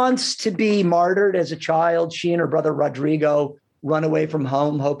 She wants to be martyred as a child. She and her brother Rodrigo run away from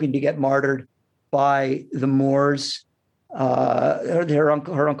home, hoping to get martyred by the Moors. Her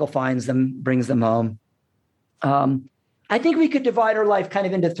uncle finds them, brings them home. I think we could divide her life kind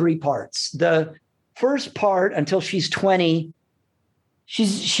of into 3 parts. The first part, until she's 20,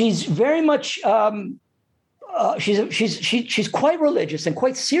 she's very much she's quite religious and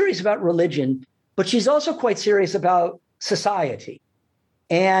quite serious about religion, but she's also quite serious about society.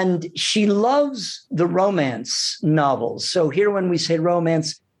 And she loves the romance novels. So here, when we say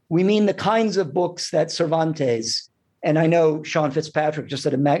romance, we mean the kinds of books that Cervantes, and I know Sean Fitzpatrick just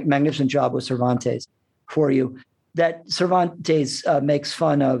did a magnificent job with Cervantes for you, that Cervantes makes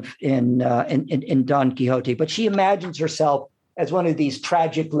fun of in Don Quixote. But she imagines herself as one of these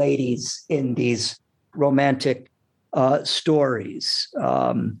tragic ladies in these romantic stories.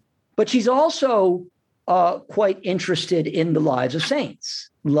 But she's also quite interested in the lives of saints,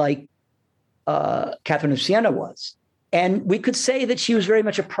 like Catherine of Siena was. And we could say that she was very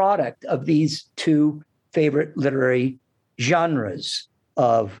much a product of these two favorite literary genres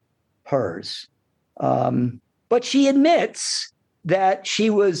of hers. But she admits that she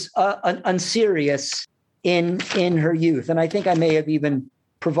was unserious in her youth. And I think I may have even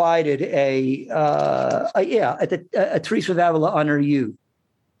provided a Teresa of Avila on her youth.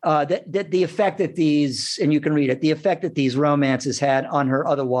 That the effect that these, and you can read it, the effect that these romances had on her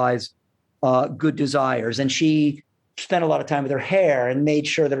otherwise good desires. And she spent a lot of time with her hair and made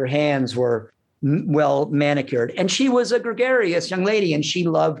sure that her hands were well manicured. And she was a gregarious young lady, and she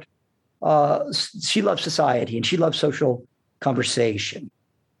loved society, and she loved social conversation.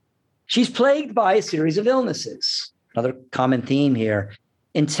 She's plagued by a series of illnesses. Another common theme here: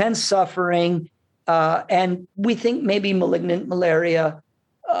 intense suffering, and we think maybe malignant malaria.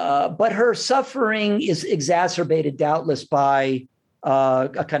 But her suffering is exacerbated, doubtless, by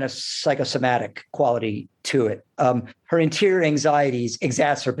a kind of psychosomatic quality to it. Her interior anxieties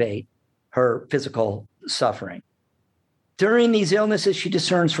exacerbate her physical suffering. During these illnesses, she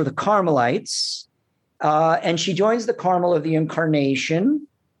discerns for the Carmelites, and she joins the Carmel of the Incarnation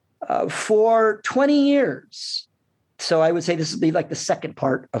for 20 years. So I would say this would be like the second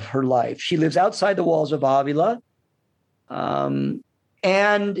part of her life. She lives outside the walls of Avila. And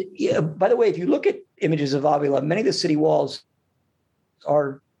by the way, if you look at images of Avila, many of the city walls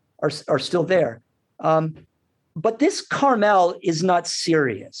are still there. But this Carmel is not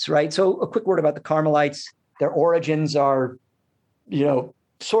serious, right? So a quick word about the Carmelites. Their origins are,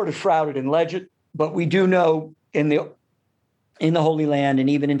 sort of shrouded in legend, but we do know in the Holy Land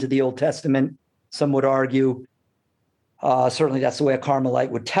and even into the Old Testament, some would argue, certainly that's the way a Carmelite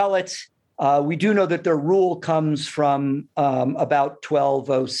would tell it. We do know that their rule comes from about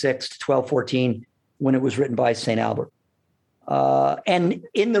 1206 to 1214, when it was written by St. Albert. And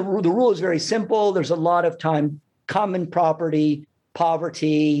in the rule is very simple. There's a lot of time, common property,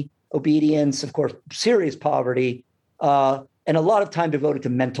 poverty, obedience, of course, serious poverty, and a lot of time devoted to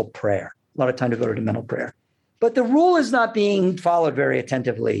mental prayer. But the rule is not being followed very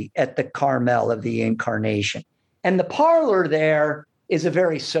attentively at the Carmel of the Incarnation. And the parlor there is a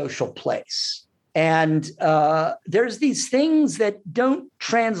very social place. And there's these things that don't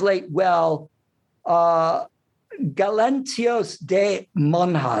translate well, galentios de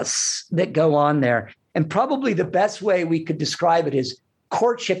monjas, that go on there. And probably the best way we could describe it is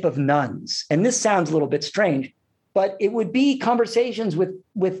courtship of nuns. And this sounds a little bit strange, but it would be conversations with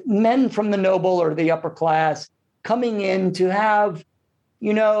men from the noble or the upper class coming in to have,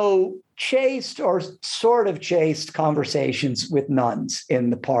 chaste or sort of chaste conversations with nuns in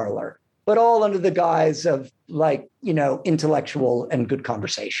the parlor, but all under the guise of intellectual and good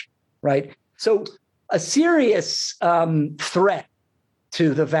conversation, right? So a serious threat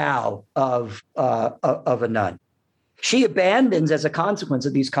to the vow of a nun. She abandons, as a consequence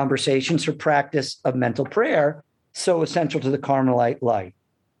of these conversations, her practice of mental prayer, so essential to the Carmelite life.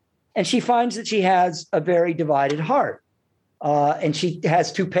 And she finds that she has a very divided heart. And she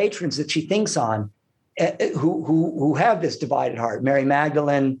has two patrons that she thinks on who have this divided heart: Mary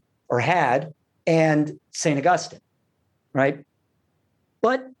Magdalene, or had, and St. Augustine, right?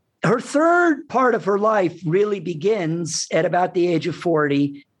 But her third part of her life really begins at about the age of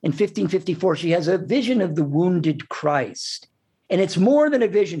 40. In 1554, she has a vision of the wounded Christ. And it's more than a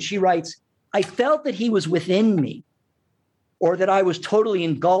vision. She writes, "I felt that he was within me, or that I was totally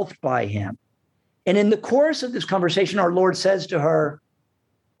engulfed by him." And in the course of this conversation, our Lord says to her,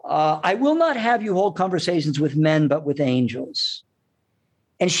 "I will not have you hold conversations with men, but with angels."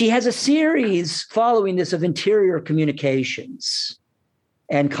 And she has a series following this of interior communications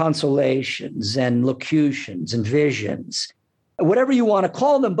and consolations and locutions and visions, whatever you want to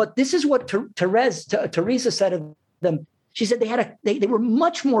call them. But this is what Teresa said of them. She said they were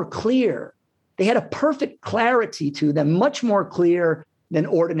much more clear. They had a perfect clarity to them, much more clear than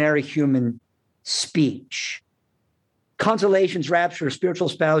ordinary human speech. Consolations, rapture, spiritual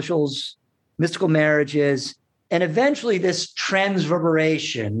spousals, mystical marriages, and eventually this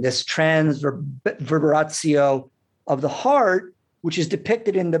transverberation, this transverberatio of the heart, which is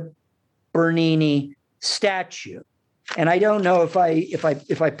depicted in the Bernini statue. And I don't know if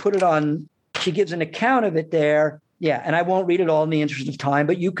I put it on, she gives an account of it there. Yeah. And I won't read it all in the interest of time,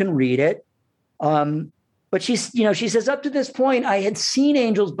 but you can read it. But she says, up to this point, I had seen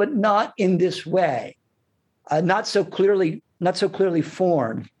angels, but not in this way, not so clearly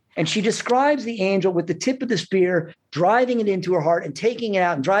formed. And she describes the angel with the tip of the spear, driving it into her heart and taking it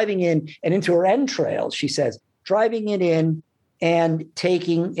out and driving in and into her entrails, she says, driving it in and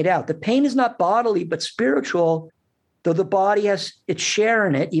taking it out. The pain is not bodily, but spiritual, though the body has its share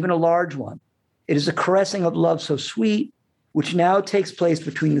in it, even a large one. It is a caressing of love so sweet, which now takes place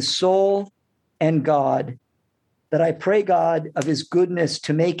between the soul and God, that I pray God of his goodness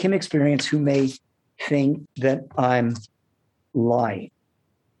to make him experience who may think that I'm lying.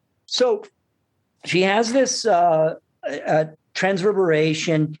 So she has this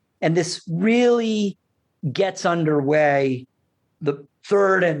transverberation, and this really gets underway the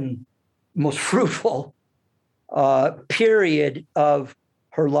third and most fruitful period of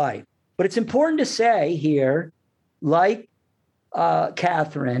her life. But it's important to say here, like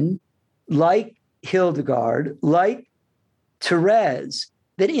Catherine, like Hildegard, like Therese,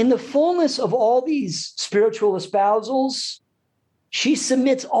 that in the fullness of all these spiritual espousals, she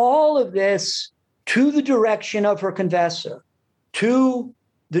submits all of this to the direction of her confessor, to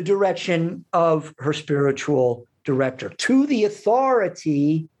the direction of her spiritual director, to the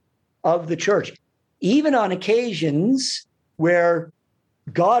authority of the church, even on occasions where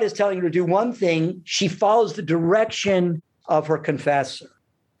God is telling her to do one thing, she follows the direction of her confessor,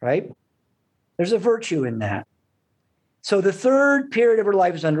 right? There's a virtue in that. So the third period of her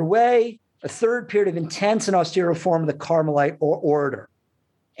life is underway, a third period of intense and austere reform of the Carmelite order.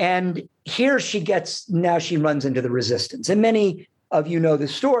 And here she runs into the resistance. And many of you know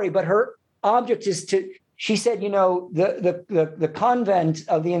this story, but her object is she said, the convent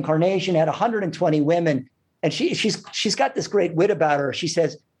of the Incarnation had 120 women. And she's got this great wit about her. She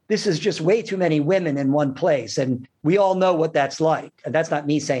says, this is just way too many women in one place. And we all know what that's like. And that's not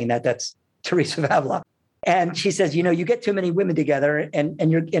me saying that, that's Teresa of Avila. And she says, you get too many women together and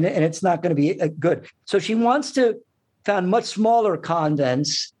it's not going to be good. So she wants to found much smaller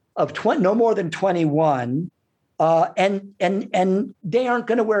convents of no more than 21. And they aren't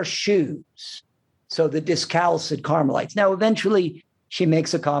going to wear shoes. So the discalced Carmelites. Now, eventually she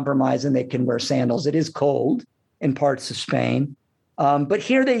makes a compromise and they can wear sandals. It is cold in parts of Spain. But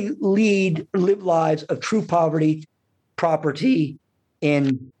here they live lives of true poverty, property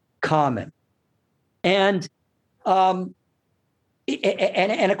in common. And of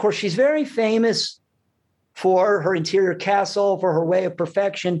course, she's very famous for her interior castle, for her way of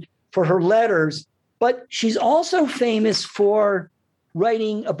perfection, for her letters. But she's also famous for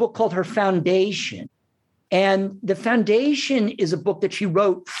writing a book called Her Foundation. And the Foundation is a book that she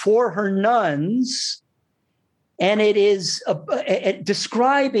wrote for her nuns. And it is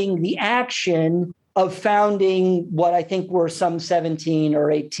describing the action of founding what I think were some 17 or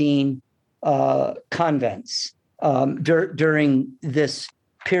 18 convents during this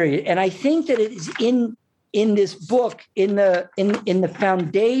period. And I think that it is in this book, in the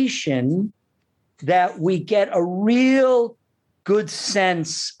Foundation, that we get a real good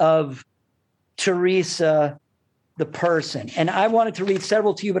sense of Teresa, the person. And I wanted to read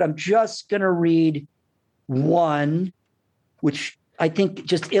several to you, but I'm just going to read one, which I think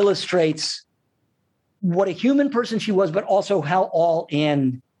just illustrates what a human person she was, but also how all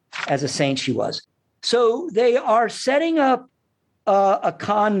in as a saint she was. So they are setting up a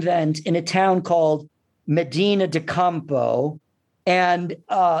convent in a town called Medina de Campo. And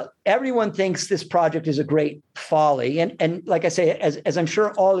everyone thinks this project is a great folly. And like I say, as I'm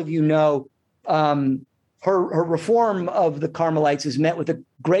sure all of you know, her reform of the Carmelites is met with a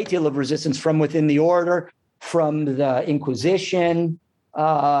great deal of resistance from within the order, from the Inquisition.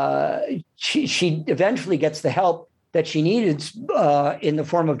 She eventually gets the help that she needed in the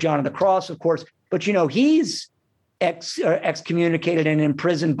form of John of the Cross, of course. But, he's excommunicated and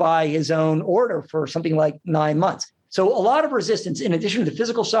imprisoned by his own order for something like 9 months. So a lot of resistance, in addition to the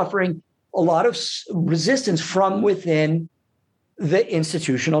physical suffering, a lot of resistance from within the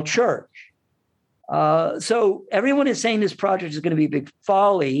institutional church. So everyone is saying this project is going to be a big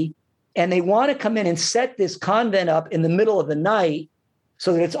folly, and they want to come in and set this convent up in the middle of the night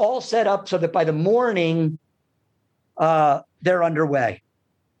so that it's all set up so that by the morning, they're underway.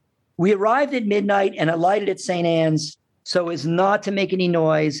 We arrived at midnight and alighted at St. Anne's so as not to make any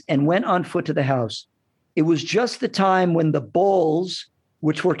noise and went on foot to the house. It was just the time when the bulls,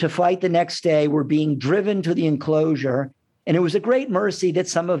 which were to fight the next day, were being driven to the enclosure, and it was a great mercy that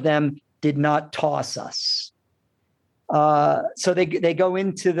some of them did not toss us. So they go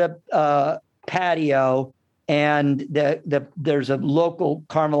into the patio, And there's a local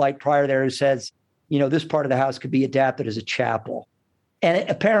Carmelite prior there who says, this part of the house could be adapted as a chapel. And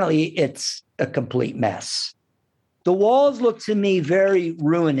apparently it's a complete mess. The walls look to me very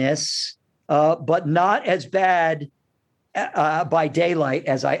ruinous, but not as bad by daylight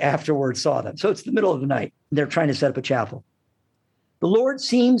as I afterwards saw them. So it's the middle of the night. They're trying to set up a chapel. The Lord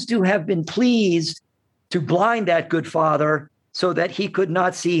seems to have been pleased to blind that good father so that he could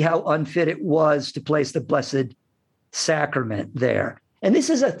not see how unfit it was to place the Blessed Sacrament there. And this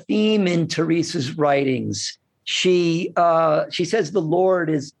is a theme in Teresa's writings. She says the Lord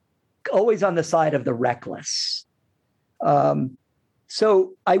is always on the side of the reckless.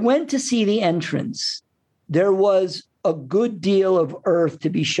 So I went to see the entrance. There was a good deal of earth to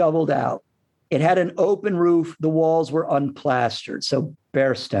be shoveled out. It had an open roof. The walls were unplastered, so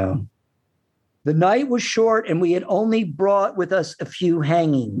bare stone. The night was short, and we had only brought with us a few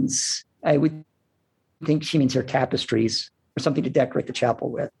hangings. I would think she means her tapestries or something to decorate the chapel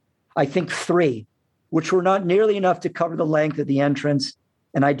with. I think 3, which were not nearly enough to cover the length of the entrance,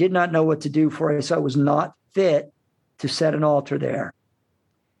 and I did not know what to do, for I saw it was not fit to set an altar there.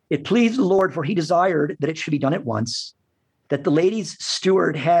 It pleased the Lord, for he desired that it should be done at once, that the lady's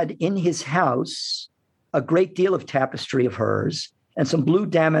steward had in his house a great deal of tapestry of hers and some blue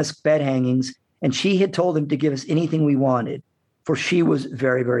damask bed hangings, and she had told him to give us anything we wanted, for she was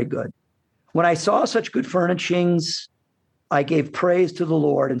very, very good. When I saw such good furnishings, I gave praise to the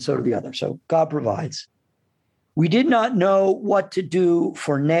Lord, and so did the others. So God provides. We did not know what to do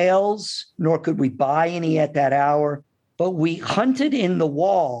for nails, nor could we buy any at that hour, but we hunted in the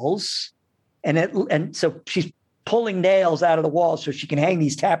walls, and so she's pulling nails out of the walls so she can hang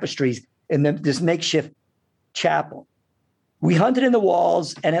these tapestries in this makeshift chapel. We hunted in the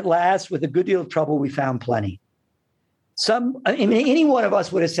walls, and at last, with a good deal of trouble, we found plenty. Any one of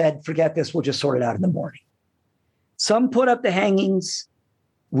us would have said, forget this, we'll just sort it out in the morning. Some put up the hangings.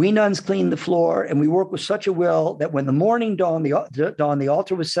 We nuns cleaned the floor, and we worked with such a will that when the morning dawned, the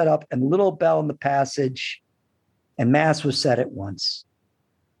altar was set up and the little bell in the passage, and mass was said at once.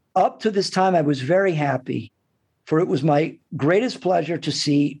 Up to this time, I was very happy, for it was my greatest pleasure to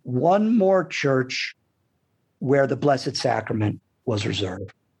see one more church where the Blessed Sacrament was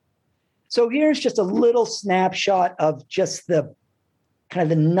reserved. So here's just a little snapshot of just the kind of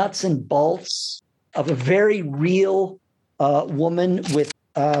the nuts and bolts of a very real woman with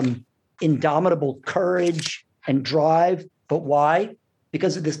indomitable courage and drive. But why?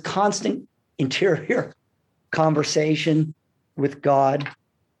 Because of this constant interior conversation with God.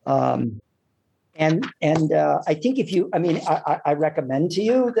 And I think I recommend to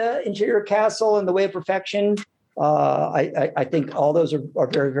you the Interior Castle and the Way of Perfection. I think all those are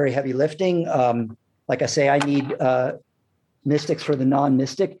very, very heavy lifting. Like I say, I need mystics for the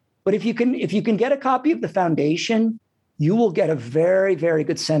non-mystic. But if you can get a copy of the Foundation, you will get a very, very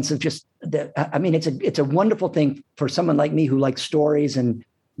good sense of just that. I mean, it's a wonderful thing for someone like me who likes stories and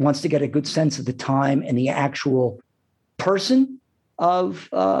wants to get a good sense of the time and the actual person of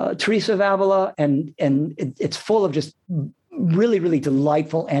Teresa of Avila, and it's full of just really, really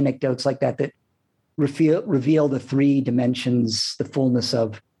delightful anecdotes like that reveal the 3 dimensions, the fullness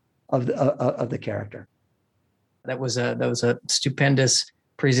of the character. That was a stupendous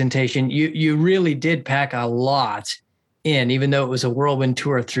presentation. You really did pack a lot in, even though it was a whirlwind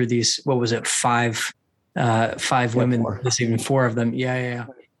tour through these. What was it? 5 women. This even 4 of them. Yeah.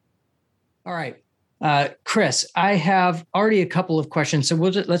 All right. Chris, I have already a couple of questions, so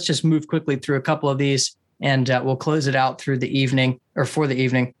let's just move quickly through a couple of these, and we'll close it out through the evening or for the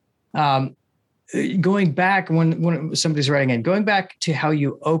evening. Going back when somebody's writing in, going back to how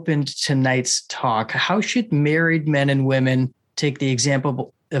you opened tonight's talk, how should married men and women take the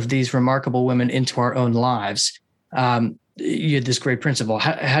example of these remarkable women into our own lives? You had this great principle.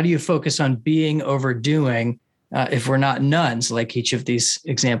 How do you focus on being overdoing if we're not nuns, like each of these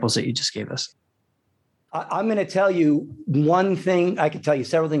examples that you just gave us? I'm going to tell you one thing. I could tell you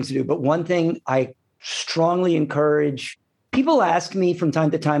several things to do, but one thing I strongly encourage. People ask me from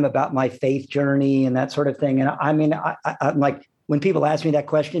time to time about my faith journey and that sort of thing. And I'm like, when people ask me that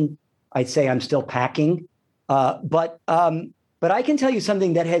question, I say I'm still packing. But I can tell you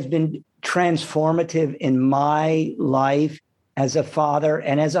something that has been transformative in my life as a father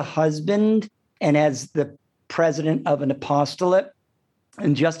and as a husband and as the president of an apostolate.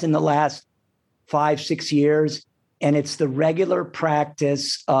 And just in the last 5-6 years, and it's the regular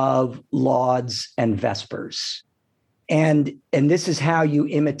practice of lauds and vespers. And this is how you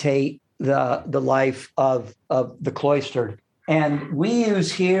imitate the life of the cloistered. And we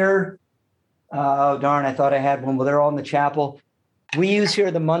use here, oh, darn, I thought I had one. Well, they're all in the chapel. We use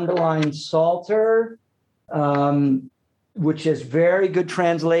here the Mundelein Psalter. which is very good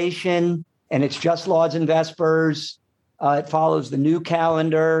translation, and it's just Lauds and Vespers. It follows the new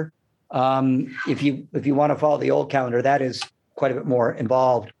calendar. If you want to follow the old calendar, that is quite a bit more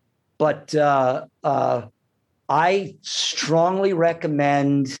involved. But I strongly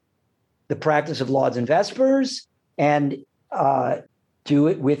recommend the practice of Lauds and Vespers, and do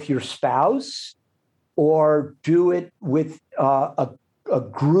it with your spouse, or do it with a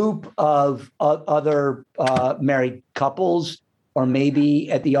group of other married couples, or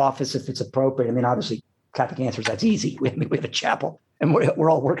maybe at the office if it's appropriate. I mean, obviously, Catholic Answers, that's easy. We have a chapel, and we're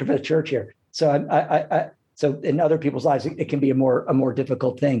all working for the church here. So so in other people's lives, it can be a more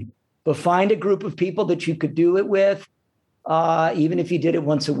difficult thing. But find a group of people that you could do it with, even if you did it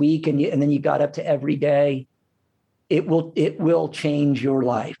once a week and then you got up to every day. It will change your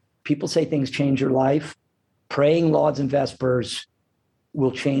life. People say things change your life. Praying Lauds and Vespers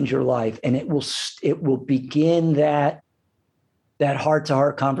will change your life, and it will begin that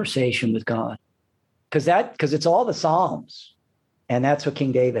heart-to-heart conversation with God, because it's all the Psalms, and that's what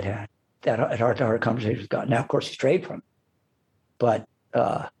King David had, that heart-to-heart conversation with God. Now, of course, he strayed from it, but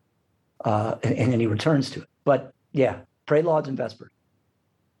and then he returns to it. But yeah, pray Lauds and Vespers.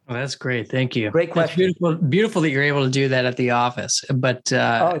 Well, that's great. Thank you. Great question. That's beautiful that you're able to do that at the office. But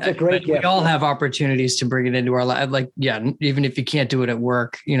it's a great gift. We all have opportunities to bring it into our life. Like, even if you can't do it at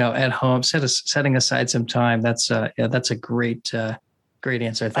work, at home, setting aside some time. That's a great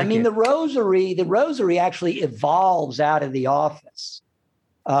answer. Thank you. The rosary actually evolves out of the office.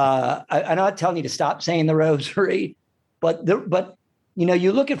 I'm not telling you to stop saying the rosary, but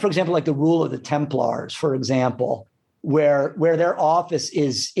you look at, for example, like the rule of the Templars, for example, where their office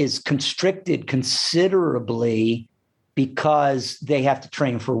is constricted considerably because they have to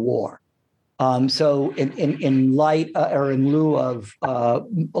train for war. So in light or in lieu of a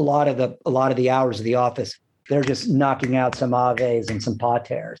lot of the hours of the office, they're just knocking out some Aves and some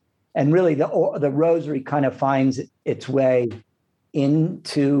Paters. And really the rosary kind of finds its way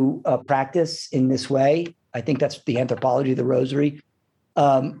into practice in this way. I think that's the anthropology of the rosary.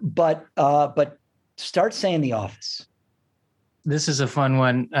 But start saying the office. This is a fun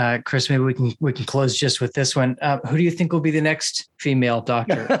one, Chris. Maybe we can close just with this one. Who do you think will be the next female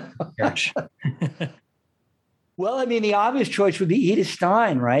doctor? Well, the obvious choice would be Edith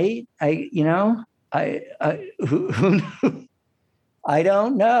Stein, right? I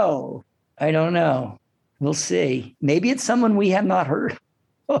don't know. We'll see. Maybe it's someone we have not heard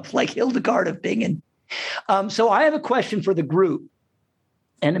of, like Hildegard of Bingen. So I have a question for the group,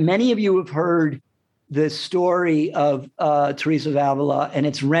 and many of you have heard the story of Teresa of Avila, and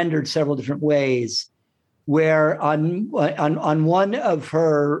it's rendered several different ways, where on one of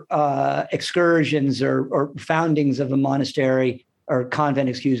her excursions or foundings of a monastery or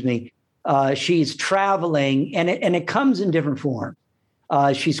convent, she's traveling, and it comes in different forms.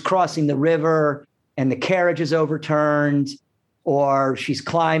 She's crossing the river and the carriage is overturned, or she's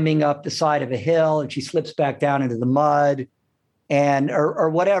climbing up the side of a hill and she slips back down into the mud, or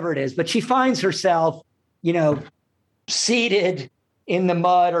whatever it is. But she finds herself, seated in the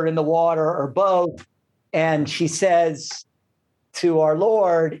mud or in the water or both. And she says to our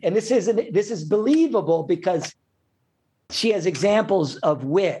Lord, and this is believable because she has examples of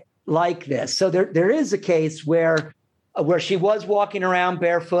wit like this. So there is a case where she was walking around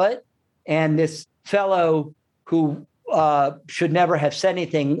barefoot, and this fellow who should never have said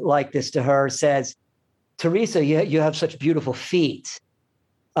anything like this to her says, "Teresa, you have such beautiful feet."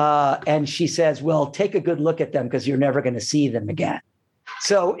 And she says, "Well, take a good look at them because you're never going to see them again."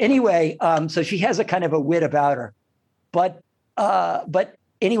 So anyway, so she has a kind of a wit about her. But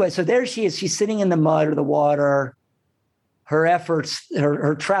anyway, so there she is. She's sitting in the mud or the water.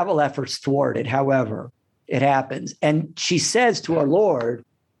 Her travel efforts thwarted. However, it happens. And she says to our Lord,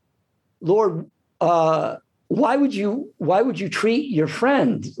 why would you treat your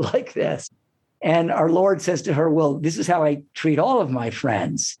friend like this? And our Lord says to her, "Well, this is how I treat all of my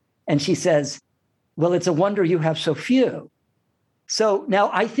friends." And she says, "Well, it's a wonder you have so few." So now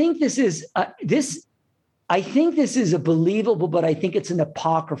I think this is a believable, but I think it's an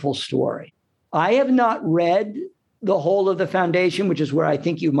apocryphal story. I have not read the whole of the foundation, which is where I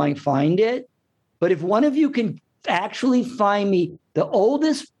think you might find it. But if one of you can actually find me, the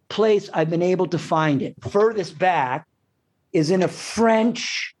oldest place I've been able to find it, furthest back, is in a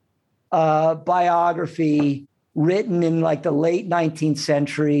French biography written in like the late 19th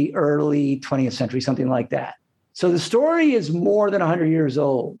century, early 20th century, something like that. So the story is more than 100 years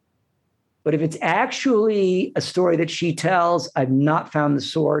old. But if it's actually a story that she tells, I've not found the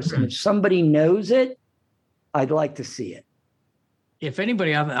source. And if somebody knows it, I'd like to see it. If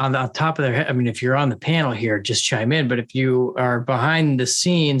anybody on the top of their head, I mean, if you're on the panel here, just chime in. But if you are behind the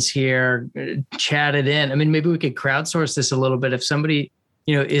scenes here, chat it in. I mean, maybe we could crowdsource this a little bit. If somebody,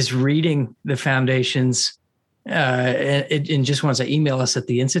 is reading the Foundation's and just wants to email us at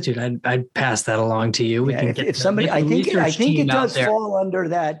the Institute, I'd pass that along to you. We can get if somebody, I think it does fall under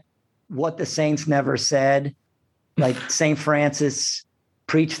that. What the saints never said, like St. Francis.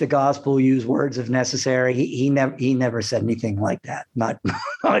 Preach the gospel, use words if necessary. He never said anything like that, not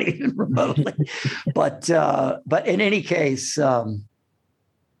even remotely. But in any case, So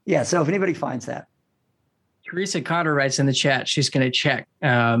if anybody finds that, Teresa Cotter writes in the chat, she's going to check,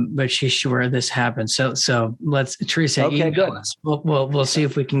 but she's sure this happened. So let's Teresa. Okay, good. Us. We'll see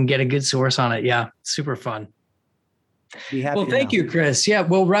if we can get a good source on it. Yeah, super fun. Well, thank you, Chris. Yeah,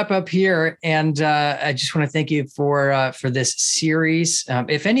 we'll wrap up here. And I just want to thank you for this series.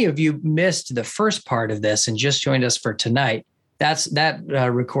 If any of you missed the first part of this and just joined us for tonight, that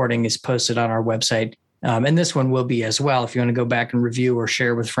recording is posted on our website. And this one will be as well, if you want to go back and review or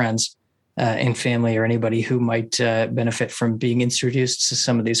share with friends and family or anybody who might benefit from being introduced to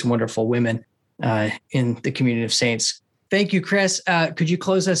some of these wonderful women in the community of saints. Thank you, Chris. Could you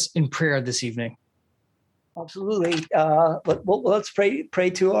close us in prayer this evening? Absolutely. But let's pray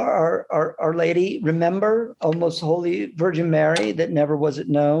to our Lady. Remember, O most holy Virgin Mary, that never was it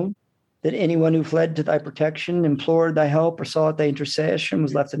known that anyone who fled to thy protection, implored thy help, or sought thy intercession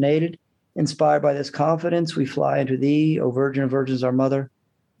was left unaided. Inspired by this confidence, we fly unto thee, O Virgin of Virgins, our Mother.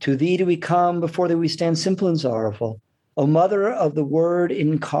 To thee do we come, before thee we stand simple and sorrowful. O Mother of the Word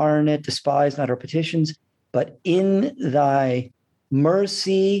incarnate, despise not our petitions, but in thy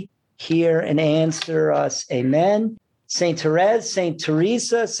mercy hear and answer us. Amen. Saint Therese, Saint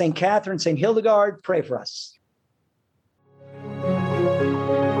Teresa, Saint Catherine, Saint Hildegard, pray for us.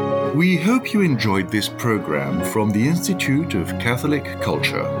 We hope you enjoyed this program from the Institute of Catholic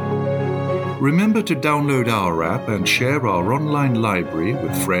Culture. Remember to download our app and share our online library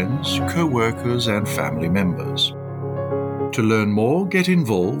with friends, co-workers, and family members. To learn more, get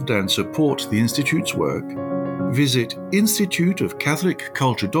involved, and support the Institute's work, visit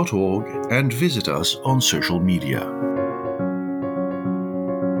instituteofcatholicculture.org and visit us on social media.